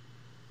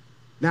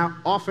 Now,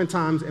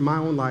 oftentimes in my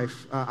own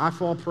life, I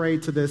fall prey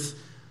to this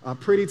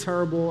pretty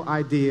terrible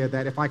idea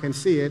that if I can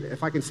see it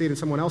in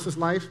someone else's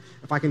life,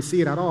 if I can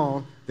see it at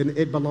all, then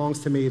it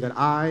belongs to me, that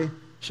I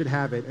should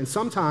have it. And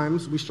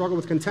sometimes we struggle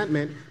with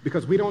contentment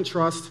because we don't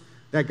trust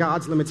that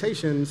God's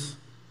limitations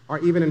are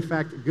even in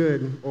fact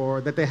good,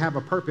 or that they have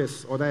a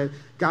purpose, or that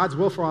God's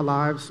will for our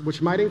lives,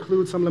 which might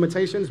include some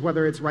limitations,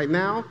 whether it's right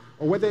now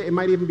or whether it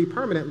might even be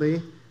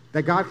permanently,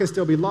 that God can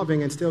still be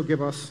loving and still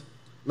give us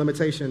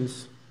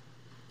limitations.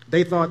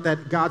 They thought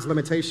that God's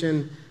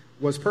limitation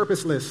was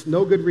purposeless,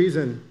 no good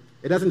reason.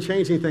 It doesn't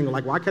change anything.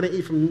 Like, why can I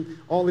eat from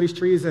all of these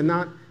trees and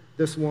not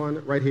this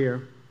one right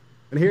here?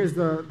 And here's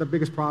the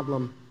biggest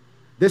problem.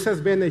 This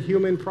has been the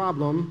human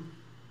problem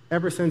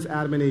ever since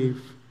Adam and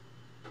Eve.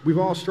 We've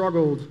all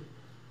struggled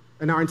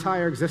in our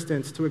entire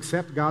existence to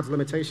accept God's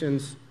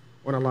limitations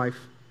on our life.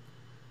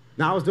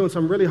 Now, I was doing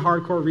some really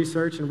hardcore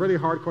research and really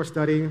hardcore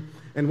studying,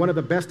 and one of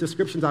the best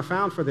descriptions I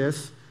found for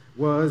this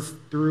was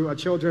through a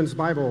children's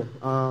Bible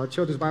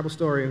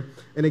story.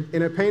 And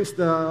it paints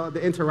the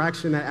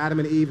interaction that Adam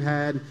and Eve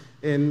had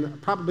in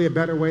probably a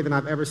better way than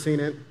I've ever seen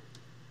it.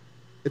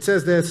 It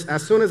says this: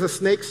 as soon as a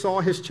snake saw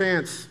his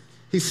chance,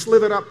 he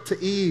slithered up to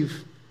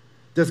Eve.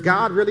 "Does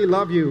God really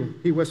love you?"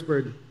 he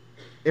whispered.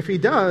 "If he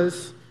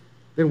does,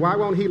 then why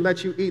won't he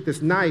let you eat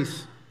this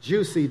nice,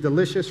 juicy,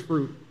 delicious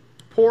fruit?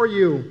 Poor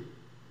you.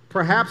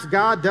 Perhaps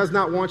God does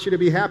not want you to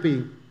be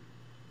happy."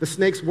 The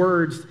snake's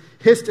words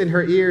hissed in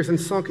her ears and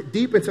sunk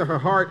deep into her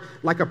heart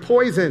like a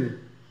poison.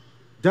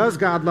 Does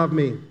God love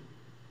me?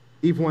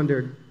 Eve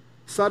wondered.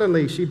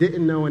 Suddenly, she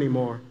didn't know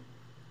anymore.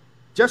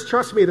 "Just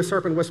trust me," the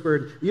serpent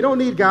whispered. "You don't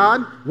need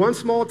God. One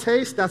small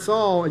taste, that's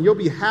all, and you'll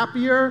be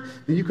happier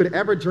than you could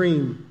ever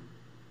dream."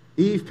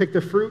 Eve picked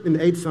the fruit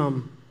and ate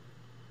some.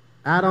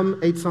 Adam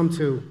ate some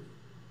too.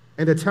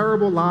 And a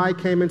terrible lie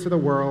came into the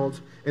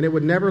world, and it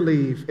would never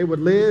leave. It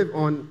would live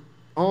on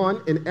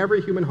in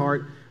every human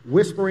heart,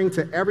 whispering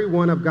to every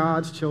one of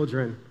God's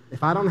children,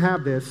 "If I don't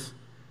have this,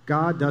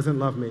 God doesn't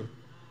love me." And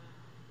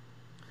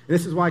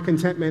this is why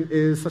contentment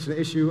is such an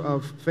issue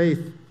of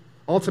faith.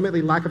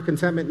 Ultimately, lack of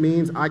contentment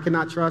means I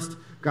cannot trust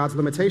God's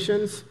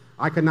limitations,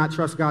 I cannot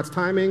trust God's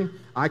timing,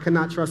 I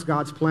cannot trust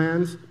God's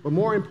plans, but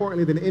more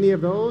importantly than any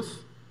of those,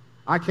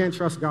 I can't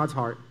trust God's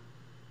heart.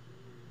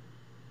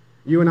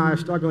 You and I are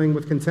struggling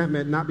with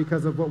contentment not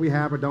because of what we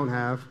have or don't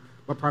have,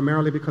 but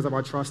primarily because of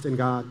our trust in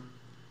God.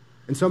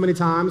 And so many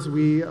times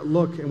we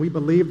look and we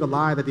believe the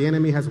lie that the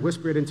enemy has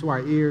whispered into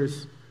our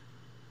ears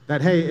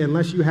that, hey,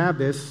 unless you have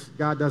this,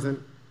 God doesn't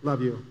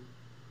love you.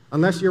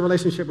 Unless your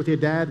relationship with your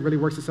dad really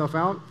works itself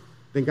out,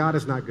 then God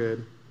is not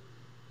good.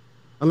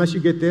 Unless you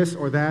get this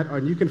or that, or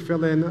you can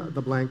fill in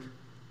the blank,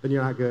 then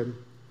you're not good.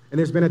 And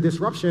there's been a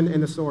disruption in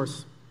the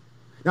source.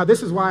 Now,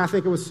 this is why I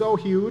think it was so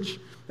huge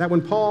that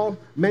when Paul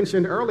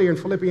mentioned earlier in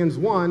Philippians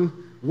 1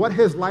 what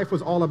his life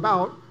was all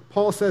about,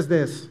 Paul says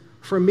this: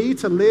 "For me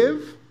to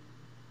live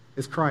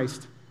is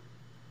Christ,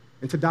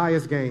 and to die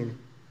is gain."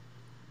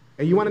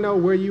 And you want to know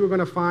where you are going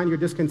to find your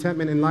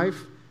discontentment in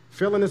life?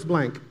 Fill in this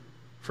blank.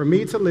 For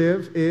me to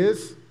live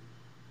is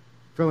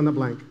fill in the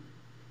blank.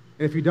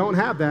 And if you don't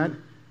have that,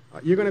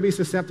 you're going to be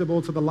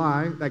susceptible to the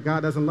lie that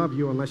God doesn't love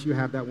you unless you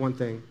have that one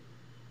thing.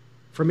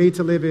 For me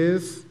to live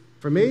is,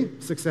 for me,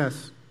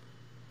 success.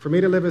 For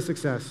me to live is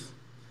success.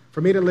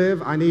 For me to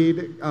live, I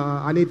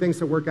need things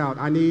to work out.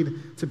 I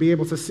need to be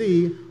able to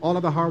see all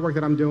of the hard work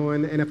that I'm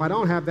doing. And if I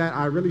don't have that,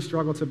 I really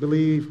struggle to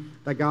believe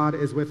that God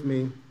is with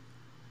me.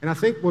 And I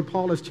think what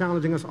Paul is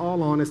challenging us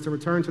all on is to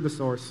return to the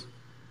source.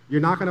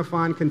 You're not going to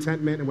find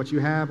contentment in what you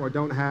have or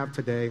don't have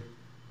today.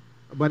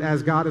 But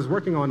as God is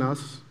working on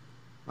us,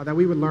 that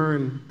we would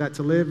learn that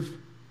to live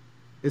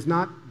is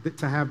not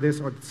to have this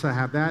or to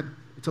have that.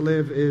 To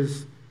live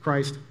is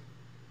Christ.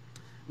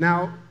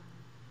 Now,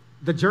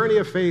 the journey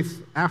of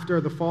faith after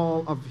the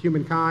fall of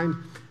humankind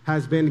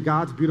has been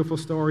God's beautiful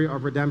story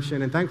of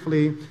redemption. And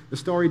thankfully, the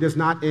story does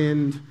not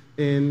end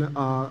in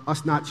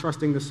us not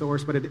trusting the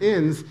source, but it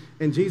ends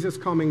in Jesus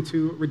coming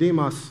to redeem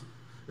us.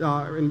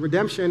 And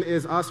redemption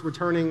is us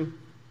returning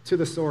to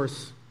the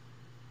source.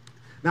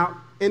 Now,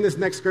 in this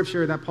next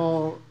scripture that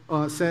Paul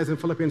says in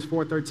Philippians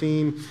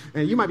 4:13,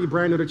 and you might be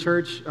brand new to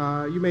church,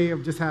 you may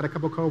have just had a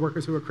couple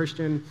coworkers who are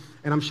Christian,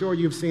 and I'm sure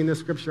you've seen this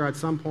scripture at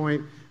some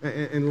point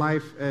in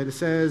life. It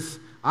says,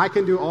 "I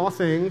can do all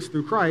things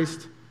through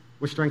Christ,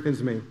 which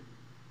strengthens me."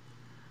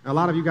 Now, a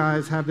lot of you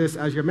guys have this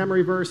as your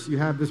memory verse. You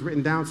have this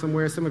written down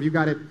somewhere. Some of you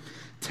got it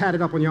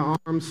tatted up on your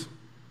arms.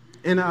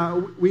 And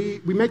we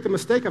make the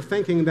mistake of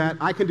thinking that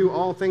I can do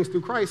all things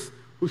through Christ,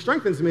 who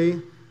strengthens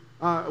me.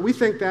 We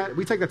take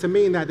that to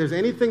mean that there's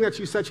anything that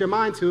you set your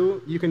mind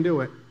to, you can do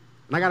it.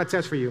 And I got a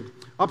test for you.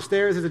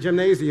 Upstairs is a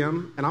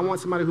gymnasium, and I want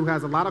somebody who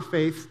has a lot of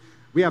faith.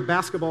 We have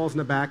basketballs in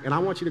the back, and I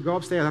want you to go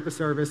upstairs after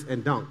service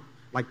and dunk.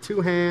 Like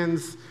two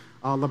hands,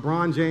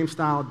 LeBron James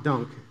style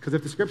dunk. Because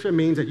if the scripture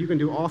means that you can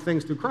do all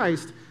things through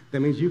Christ, that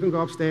means you can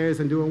go upstairs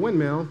and do a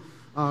windmill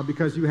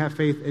because you have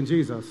faith in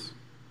Jesus.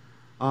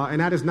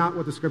 And that is not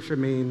what the scripture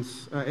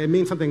means. It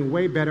means something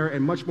way better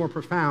and much more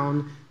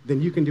profound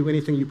than you can do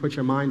anything you put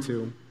your mind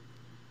to.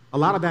 A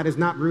lot of that is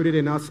not rooted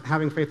in us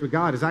having faith with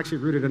God. It's actually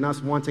rooted in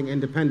us wanting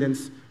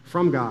independence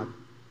from God.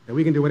 That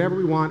we can do whatever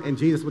we want, and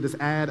Jesus will just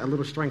add a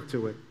little strength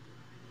to it.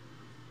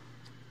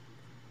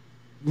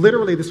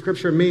 Literally, the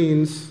scripture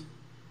means,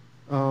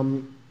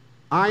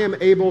 I am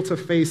able to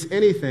face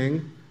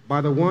anything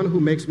by the one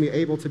who makes me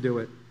able to do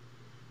it.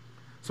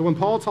 So when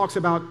Paul talks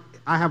about,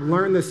 I have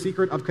learned the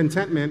secret of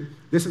contentment,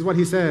 this is what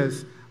he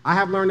says. I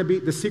have learned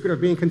the secret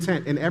of being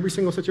content in every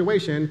single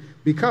situation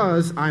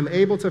because I'm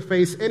able to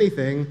face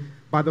anything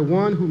by the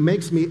one who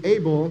makes me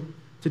able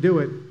to do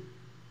it.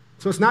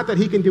 So it's not that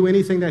he can do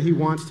anything that he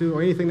wants to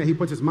or anything that he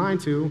puts his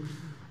mind to,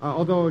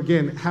 although,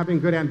 again, having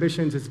good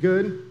ambitions is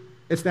good.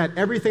 It's that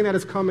everything that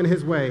has come in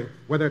his way,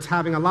 whether it's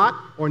having a lot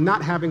or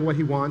not having what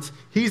he wants,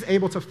 he's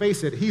able to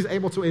face it. He's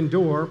able to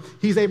endure.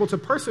 He's able to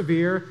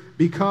persevere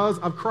because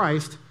of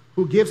Christ,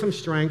 who gives him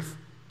strength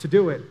to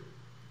do it.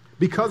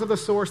 Because of the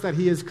source that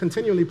he is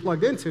continually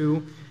plugged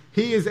into,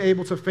 he is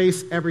able to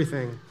face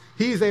everything.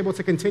 He is able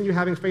to continue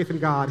having faith in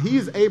God. He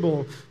is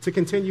able to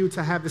continue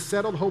to have the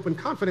settled hope and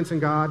confidence in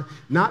God,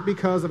 not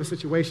because of his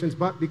situations,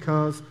 but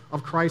because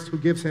of Christ who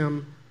gives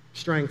him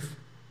strength.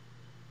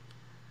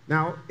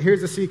 Now,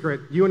 here's the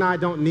secret. You and I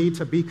don't need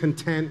to be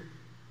content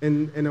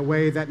in a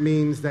way that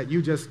means that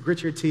you just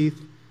grit your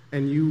teeth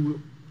and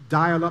you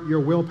dial up your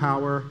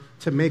willpower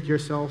to make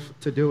yourself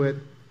to do it.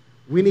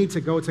 We need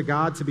to go to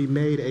God to be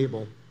made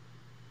able.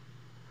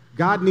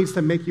 God needs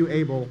to make you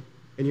able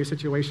in your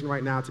situation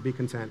right now to be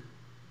content.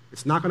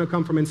 It's not going to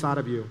come from inside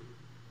of you.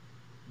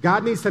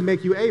 God needs to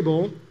make you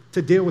able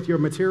to deal with your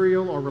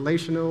material or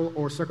relational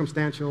or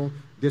circumstantial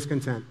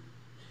discontent.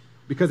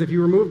 Because if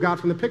you remove God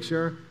from the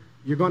picture,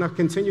 you're going to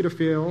continue to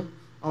feel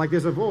like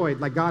there's a void,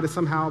 like God is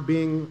somehow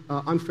being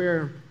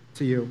unfair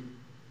to you.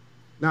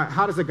 Now,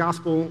 how does the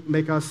gospel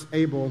make us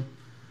able?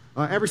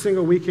 Every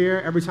single week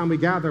here, every time we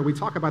gather, we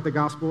talk about the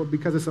gospel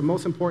because it's the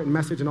most important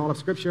message in all of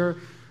Scripture.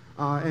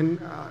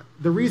 The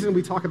reason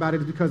we talk about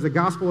it is because the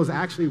gospel is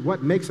actually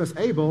what makes us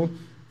able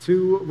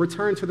to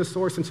return to the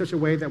source in such a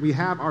way that we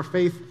have our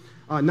faith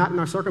not in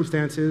our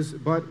circumstances,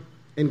 but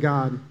in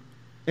God.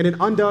 And it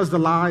undoes the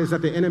lies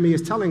that the enemy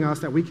is telling us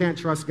that we can't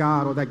trust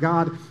God or that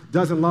God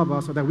doesn't love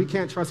us or that we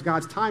can't trust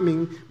God's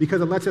timing,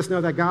 because it lets us know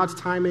that God's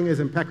timing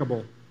is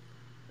impeccable.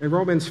 In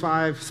Romans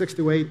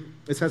 5:6-8,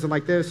 it says it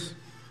like this: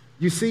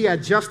 "You see,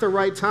 at just the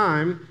right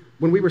time,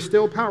 when we were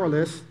still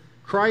powerless,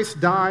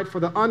 Christ died for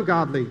the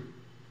ungodly.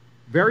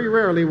 Very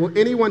rarely will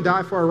anyone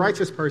die for a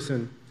righteous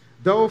person,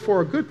 though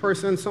for a good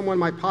person, someone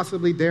might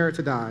possibly dare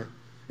to die."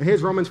 And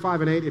here's Romans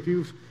 5:8. If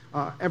you've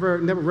ever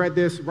never read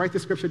this, write the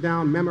scripture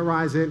down,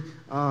 memorize it,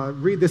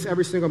 read this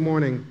every single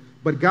morning.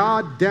 "But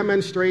God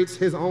demonstrates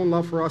his own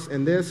love for us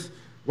in this: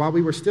 while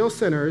we were still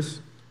sinners,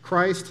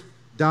 Christ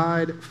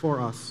died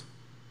for us."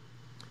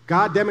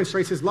 God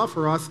demonstrates his love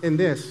for us in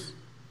this.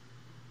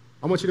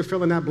 I want you to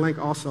fill in that blank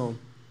also.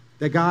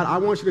 That God, I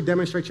want you to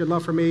demonstrate your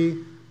love for me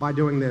by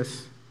doing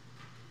this.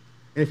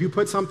 And if you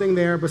put something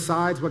there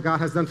besides what God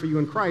has done for you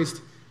in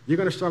Christ, you're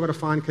going to struggle to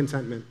find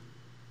contentment.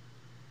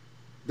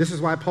 This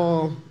is why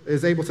Paul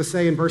is able to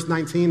say in verse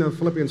 19 of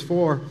Philippians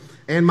 4,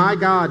 "And my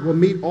God will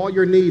meet all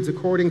your needs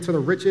according to the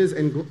riches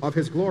of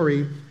his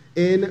glory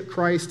in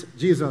Christ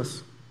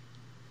Jesus."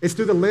 It's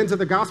through the lens of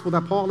the gospel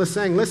that Paul is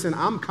saying, listen,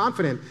 I'm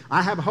confident.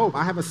 I have hope.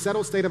 I have a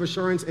settled state of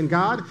assurance in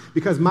God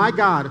because my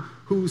God,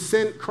 who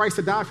sent Christ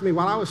to die for me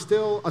while I was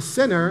still a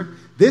sinner,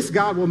 this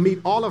God will meet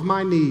all of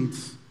my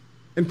needs.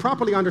 And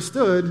properly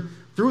understood,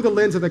 through the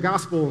lens of the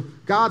gospel,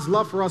 God's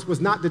love for us was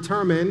not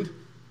determined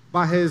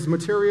by his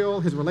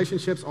material, his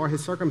relationships, or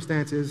his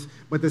circumstances,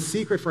 but the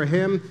secret for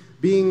him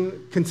being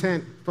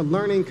content, for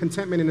learning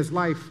contentment in his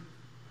life,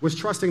 was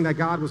trusting that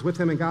God was with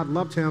him and God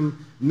loved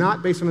him,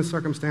 not based on his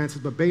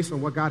circumstances, but based on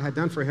what God had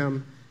done for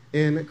him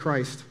in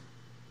Christ.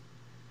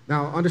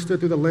 Now, understood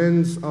through the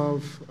lens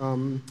of,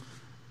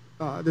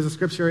 there's a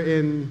scripture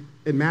in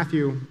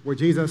Matthew where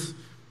Jesus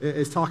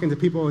is talking to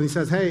people and he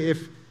says, hey,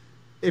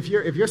 if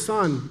your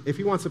son, if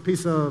he wants a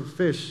piece of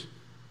fish,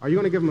 are you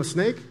going to give him a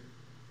snake?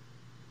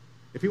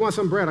 If he wants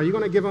some bread, are you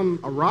going to give him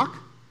a rock?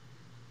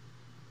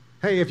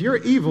 Hey, if you're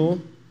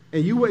evil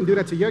and you wouldn't do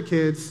that to your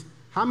kids,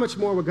 how much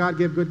more would God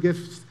give good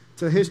gifts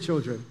to his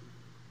children?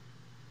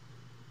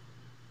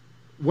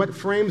 What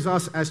frames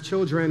us as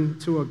children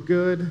to a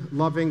good,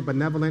 loving,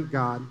 benevolent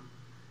God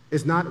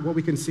is not what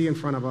we can see in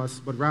front of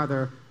us, but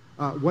rather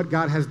what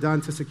God has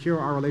done to secure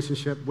our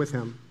relationship with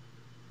him.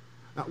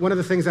 One of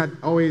the things that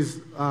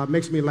always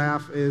makes me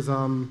laugh is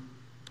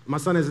my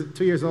son is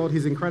 2 years old.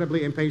 He's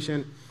incredibly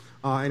impatient.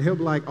 And he'll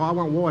be like, oh, I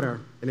want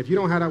water. And if you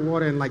don't have that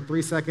water in like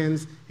 3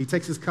 seconds, he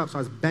takes his cup,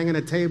 starts banging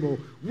the table.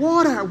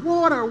 Water,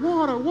 water,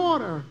 water,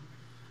 water.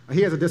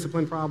 He has a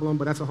discipline problem,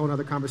 but that's a whole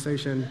other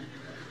conversation.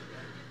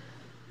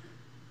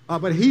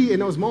 But he,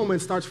 in those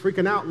moments, starts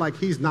freaking out like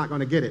he's not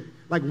going to get it.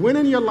 Like, when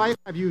in your life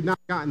have you not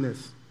gotten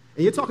this?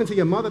 And you're talking to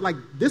your mother like,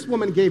 this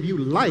woman gave you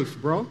life,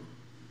 bro.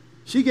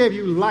 She gave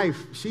you life.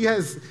 She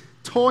has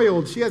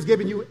toiled. She has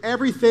given you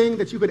everything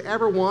that you could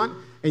ever want,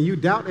 and you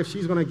doubt if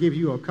she's going to give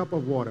you a cup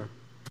of water.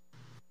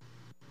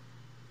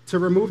 To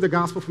remove the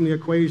gospel from the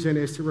equation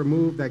is to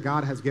remove that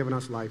God has given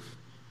us life.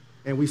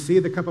 And we see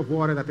the cup of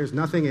water that there's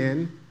nothing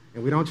in,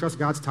 and we don't trust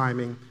God's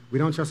timing. We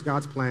don't trust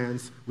God's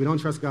plans. We don't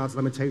trust God's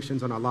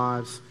limitations on our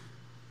lives.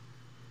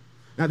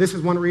 Now, this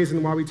is one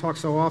reason why we talk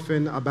so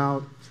often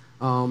about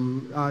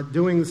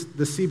doing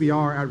the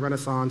CBR at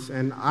Renaissance,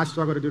 and I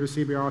struggle to do the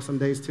CBR some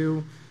days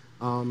too.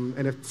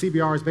 And if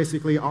CBR is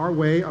basically our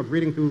way of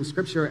reading through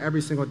Scripture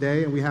every single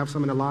day, and we have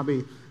some in the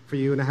lobby for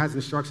you, and it has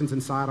instructions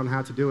inside on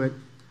how to do it.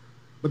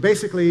 But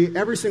basically,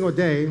 every single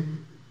day,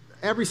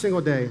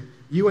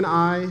 you and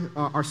I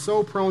are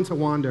so prone to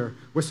wander.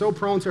 We're so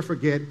prone to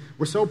forget.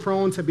 We're so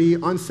prone to be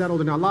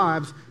unsettled in our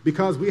lives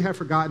because we have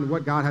forgotten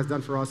what God has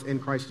done for us in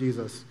Christ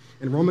Jesus.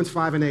 In Romans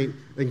 5 and 8,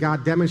 and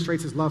God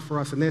demonstrates his love for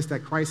us in this,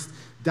 that Christ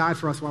died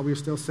for us while we were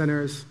still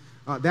sinners.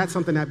 That's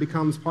something that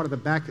becomes part of the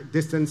back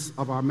distance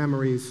of our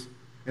memories,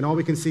 and all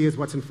we can see is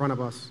what's in front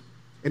of us.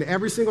 And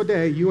every single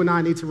day, you and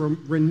I need to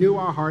renew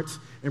our hearts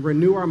and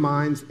renew our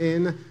minds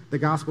in the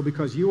gospel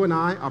because you and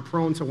I are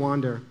prone to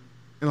wander.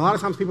 And a lot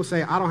of times people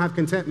say, I don't have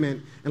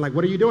contentment. And like,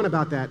 what are you doing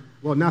about that?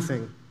 Well,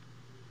 nothing.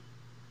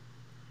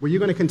 Were you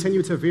going to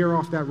continue to veer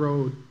off that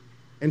road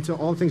into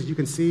all the things you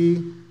can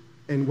see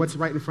and what's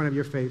right in front of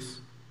your face?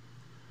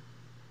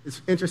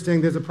 It's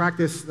interesting. There's a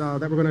practice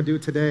that we're going to do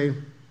today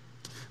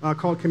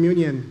called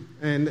communion.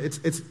 And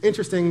it's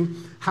interesting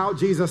how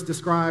Jesus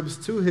describes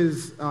to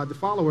his the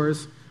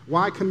followers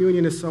why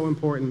communion is so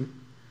important.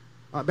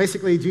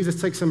 Basically,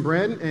 Jesus takes some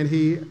bread and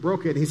he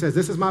broke it. He says,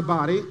 this is my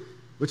body,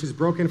 which is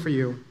broken for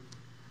you.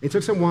 He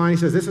took some wine. He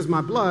says, this is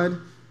my blood,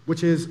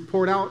 which is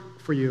poured out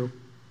for you.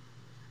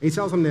 And he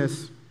tells them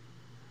this,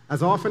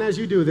 as often as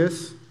you do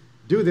this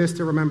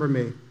to remember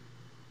me.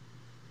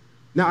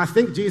 Now, I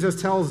think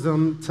Jesus tells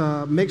them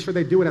to make sure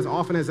they do it as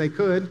often as they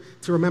could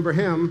to remember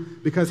him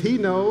because he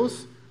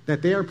knows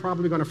that they are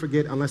probably going to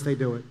forget unless they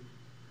do it.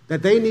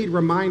 That they need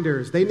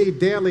reminders. They need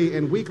daily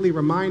and weekly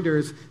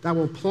reminders that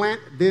will plant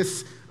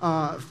this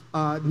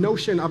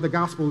notion of the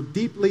gospel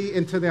deeply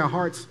into their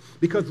hearts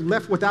because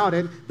left without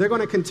it, they're going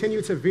to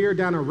continue to veer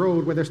down a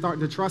road where they're starting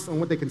to trust on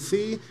what they can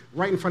see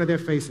right in front of their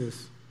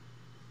faces.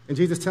 And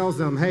Jesus tells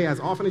them, hey, as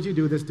often as you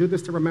do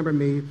this to remember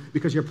me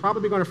because you're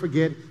probably going to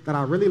forget that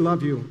I really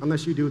love you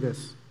unless you do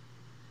this.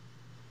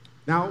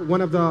 Now,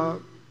 one of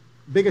the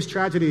biggest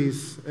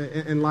tragedies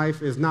in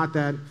life is not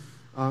that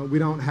we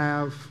don't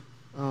have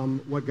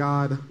what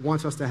God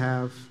wants us to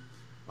have,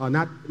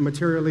 not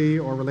materially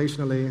or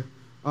relationally.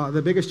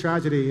 The biggest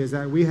tragedy is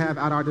that we have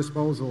at our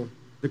disposal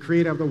the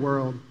creator of the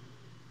world,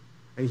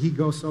 and he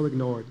goes so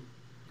ignored.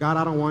 God,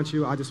 I don't want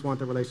you. I just want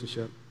the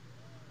relationship.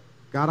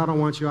 God, I don't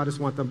want you. I just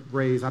want the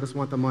raise. I just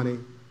want the money.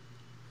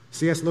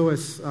 C.S.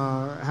 Lewis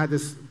had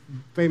this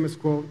famous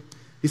quote.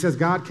 He says,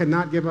 God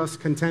cannot give us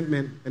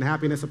contentment and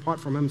happiness apart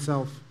from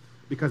himself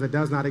because it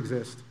does not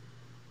exist.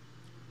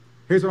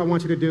 Here's what I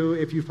want you to do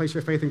if you place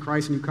your faith in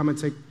Christ and you come and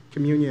take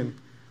communion.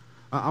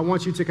 I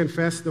want you to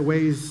confess the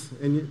ways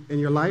in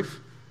your life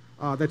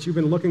that you've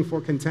been looking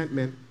for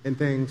contentment in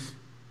things.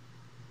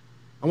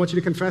 I want you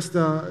to confess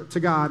to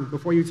God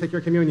before you take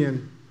your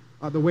communion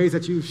the ways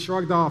that you've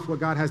shrugged off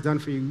what God has done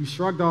for you. You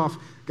shrugged off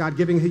God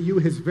giving you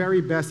his very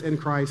best in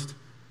Christ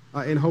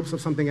in hopes of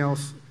something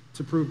else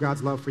to prove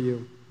God's love for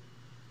you.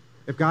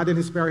 If God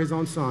didn't spare his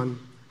own son,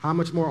 how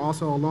much more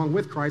also along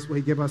with Christ will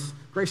he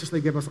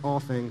graciously give us all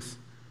things?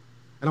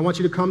 And I want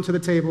you to come to the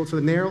table, to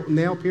the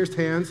nail-pierced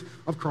hands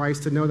of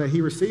Christ, to know that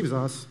he receives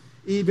us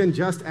even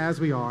just as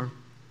we are,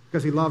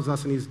 because he loves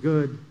us and he's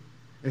good,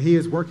 and he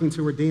is working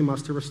to redeem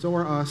us, to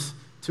restore us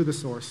to the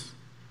source.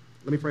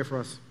 Let me pray for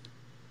us.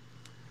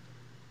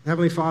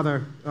 Heavenly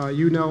Father,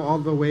 you know all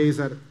the ways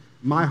that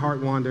my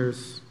heart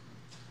wanders.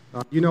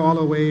 You know all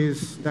the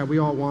ways that we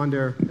all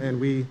wander, and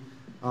we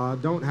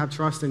don't have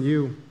trust in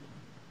you,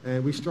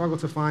 and we struggle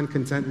to find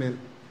contentment.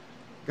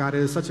 God, it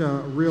is such a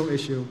real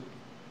issue.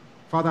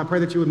 Father, I pray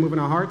that you would move in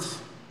our hearts,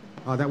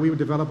 that we would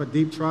develop a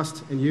deep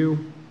trust in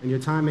you and your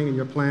timing and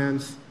your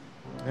plans.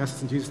 I ask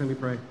this in Jesus' name we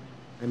pray.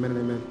 Amen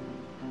and amen.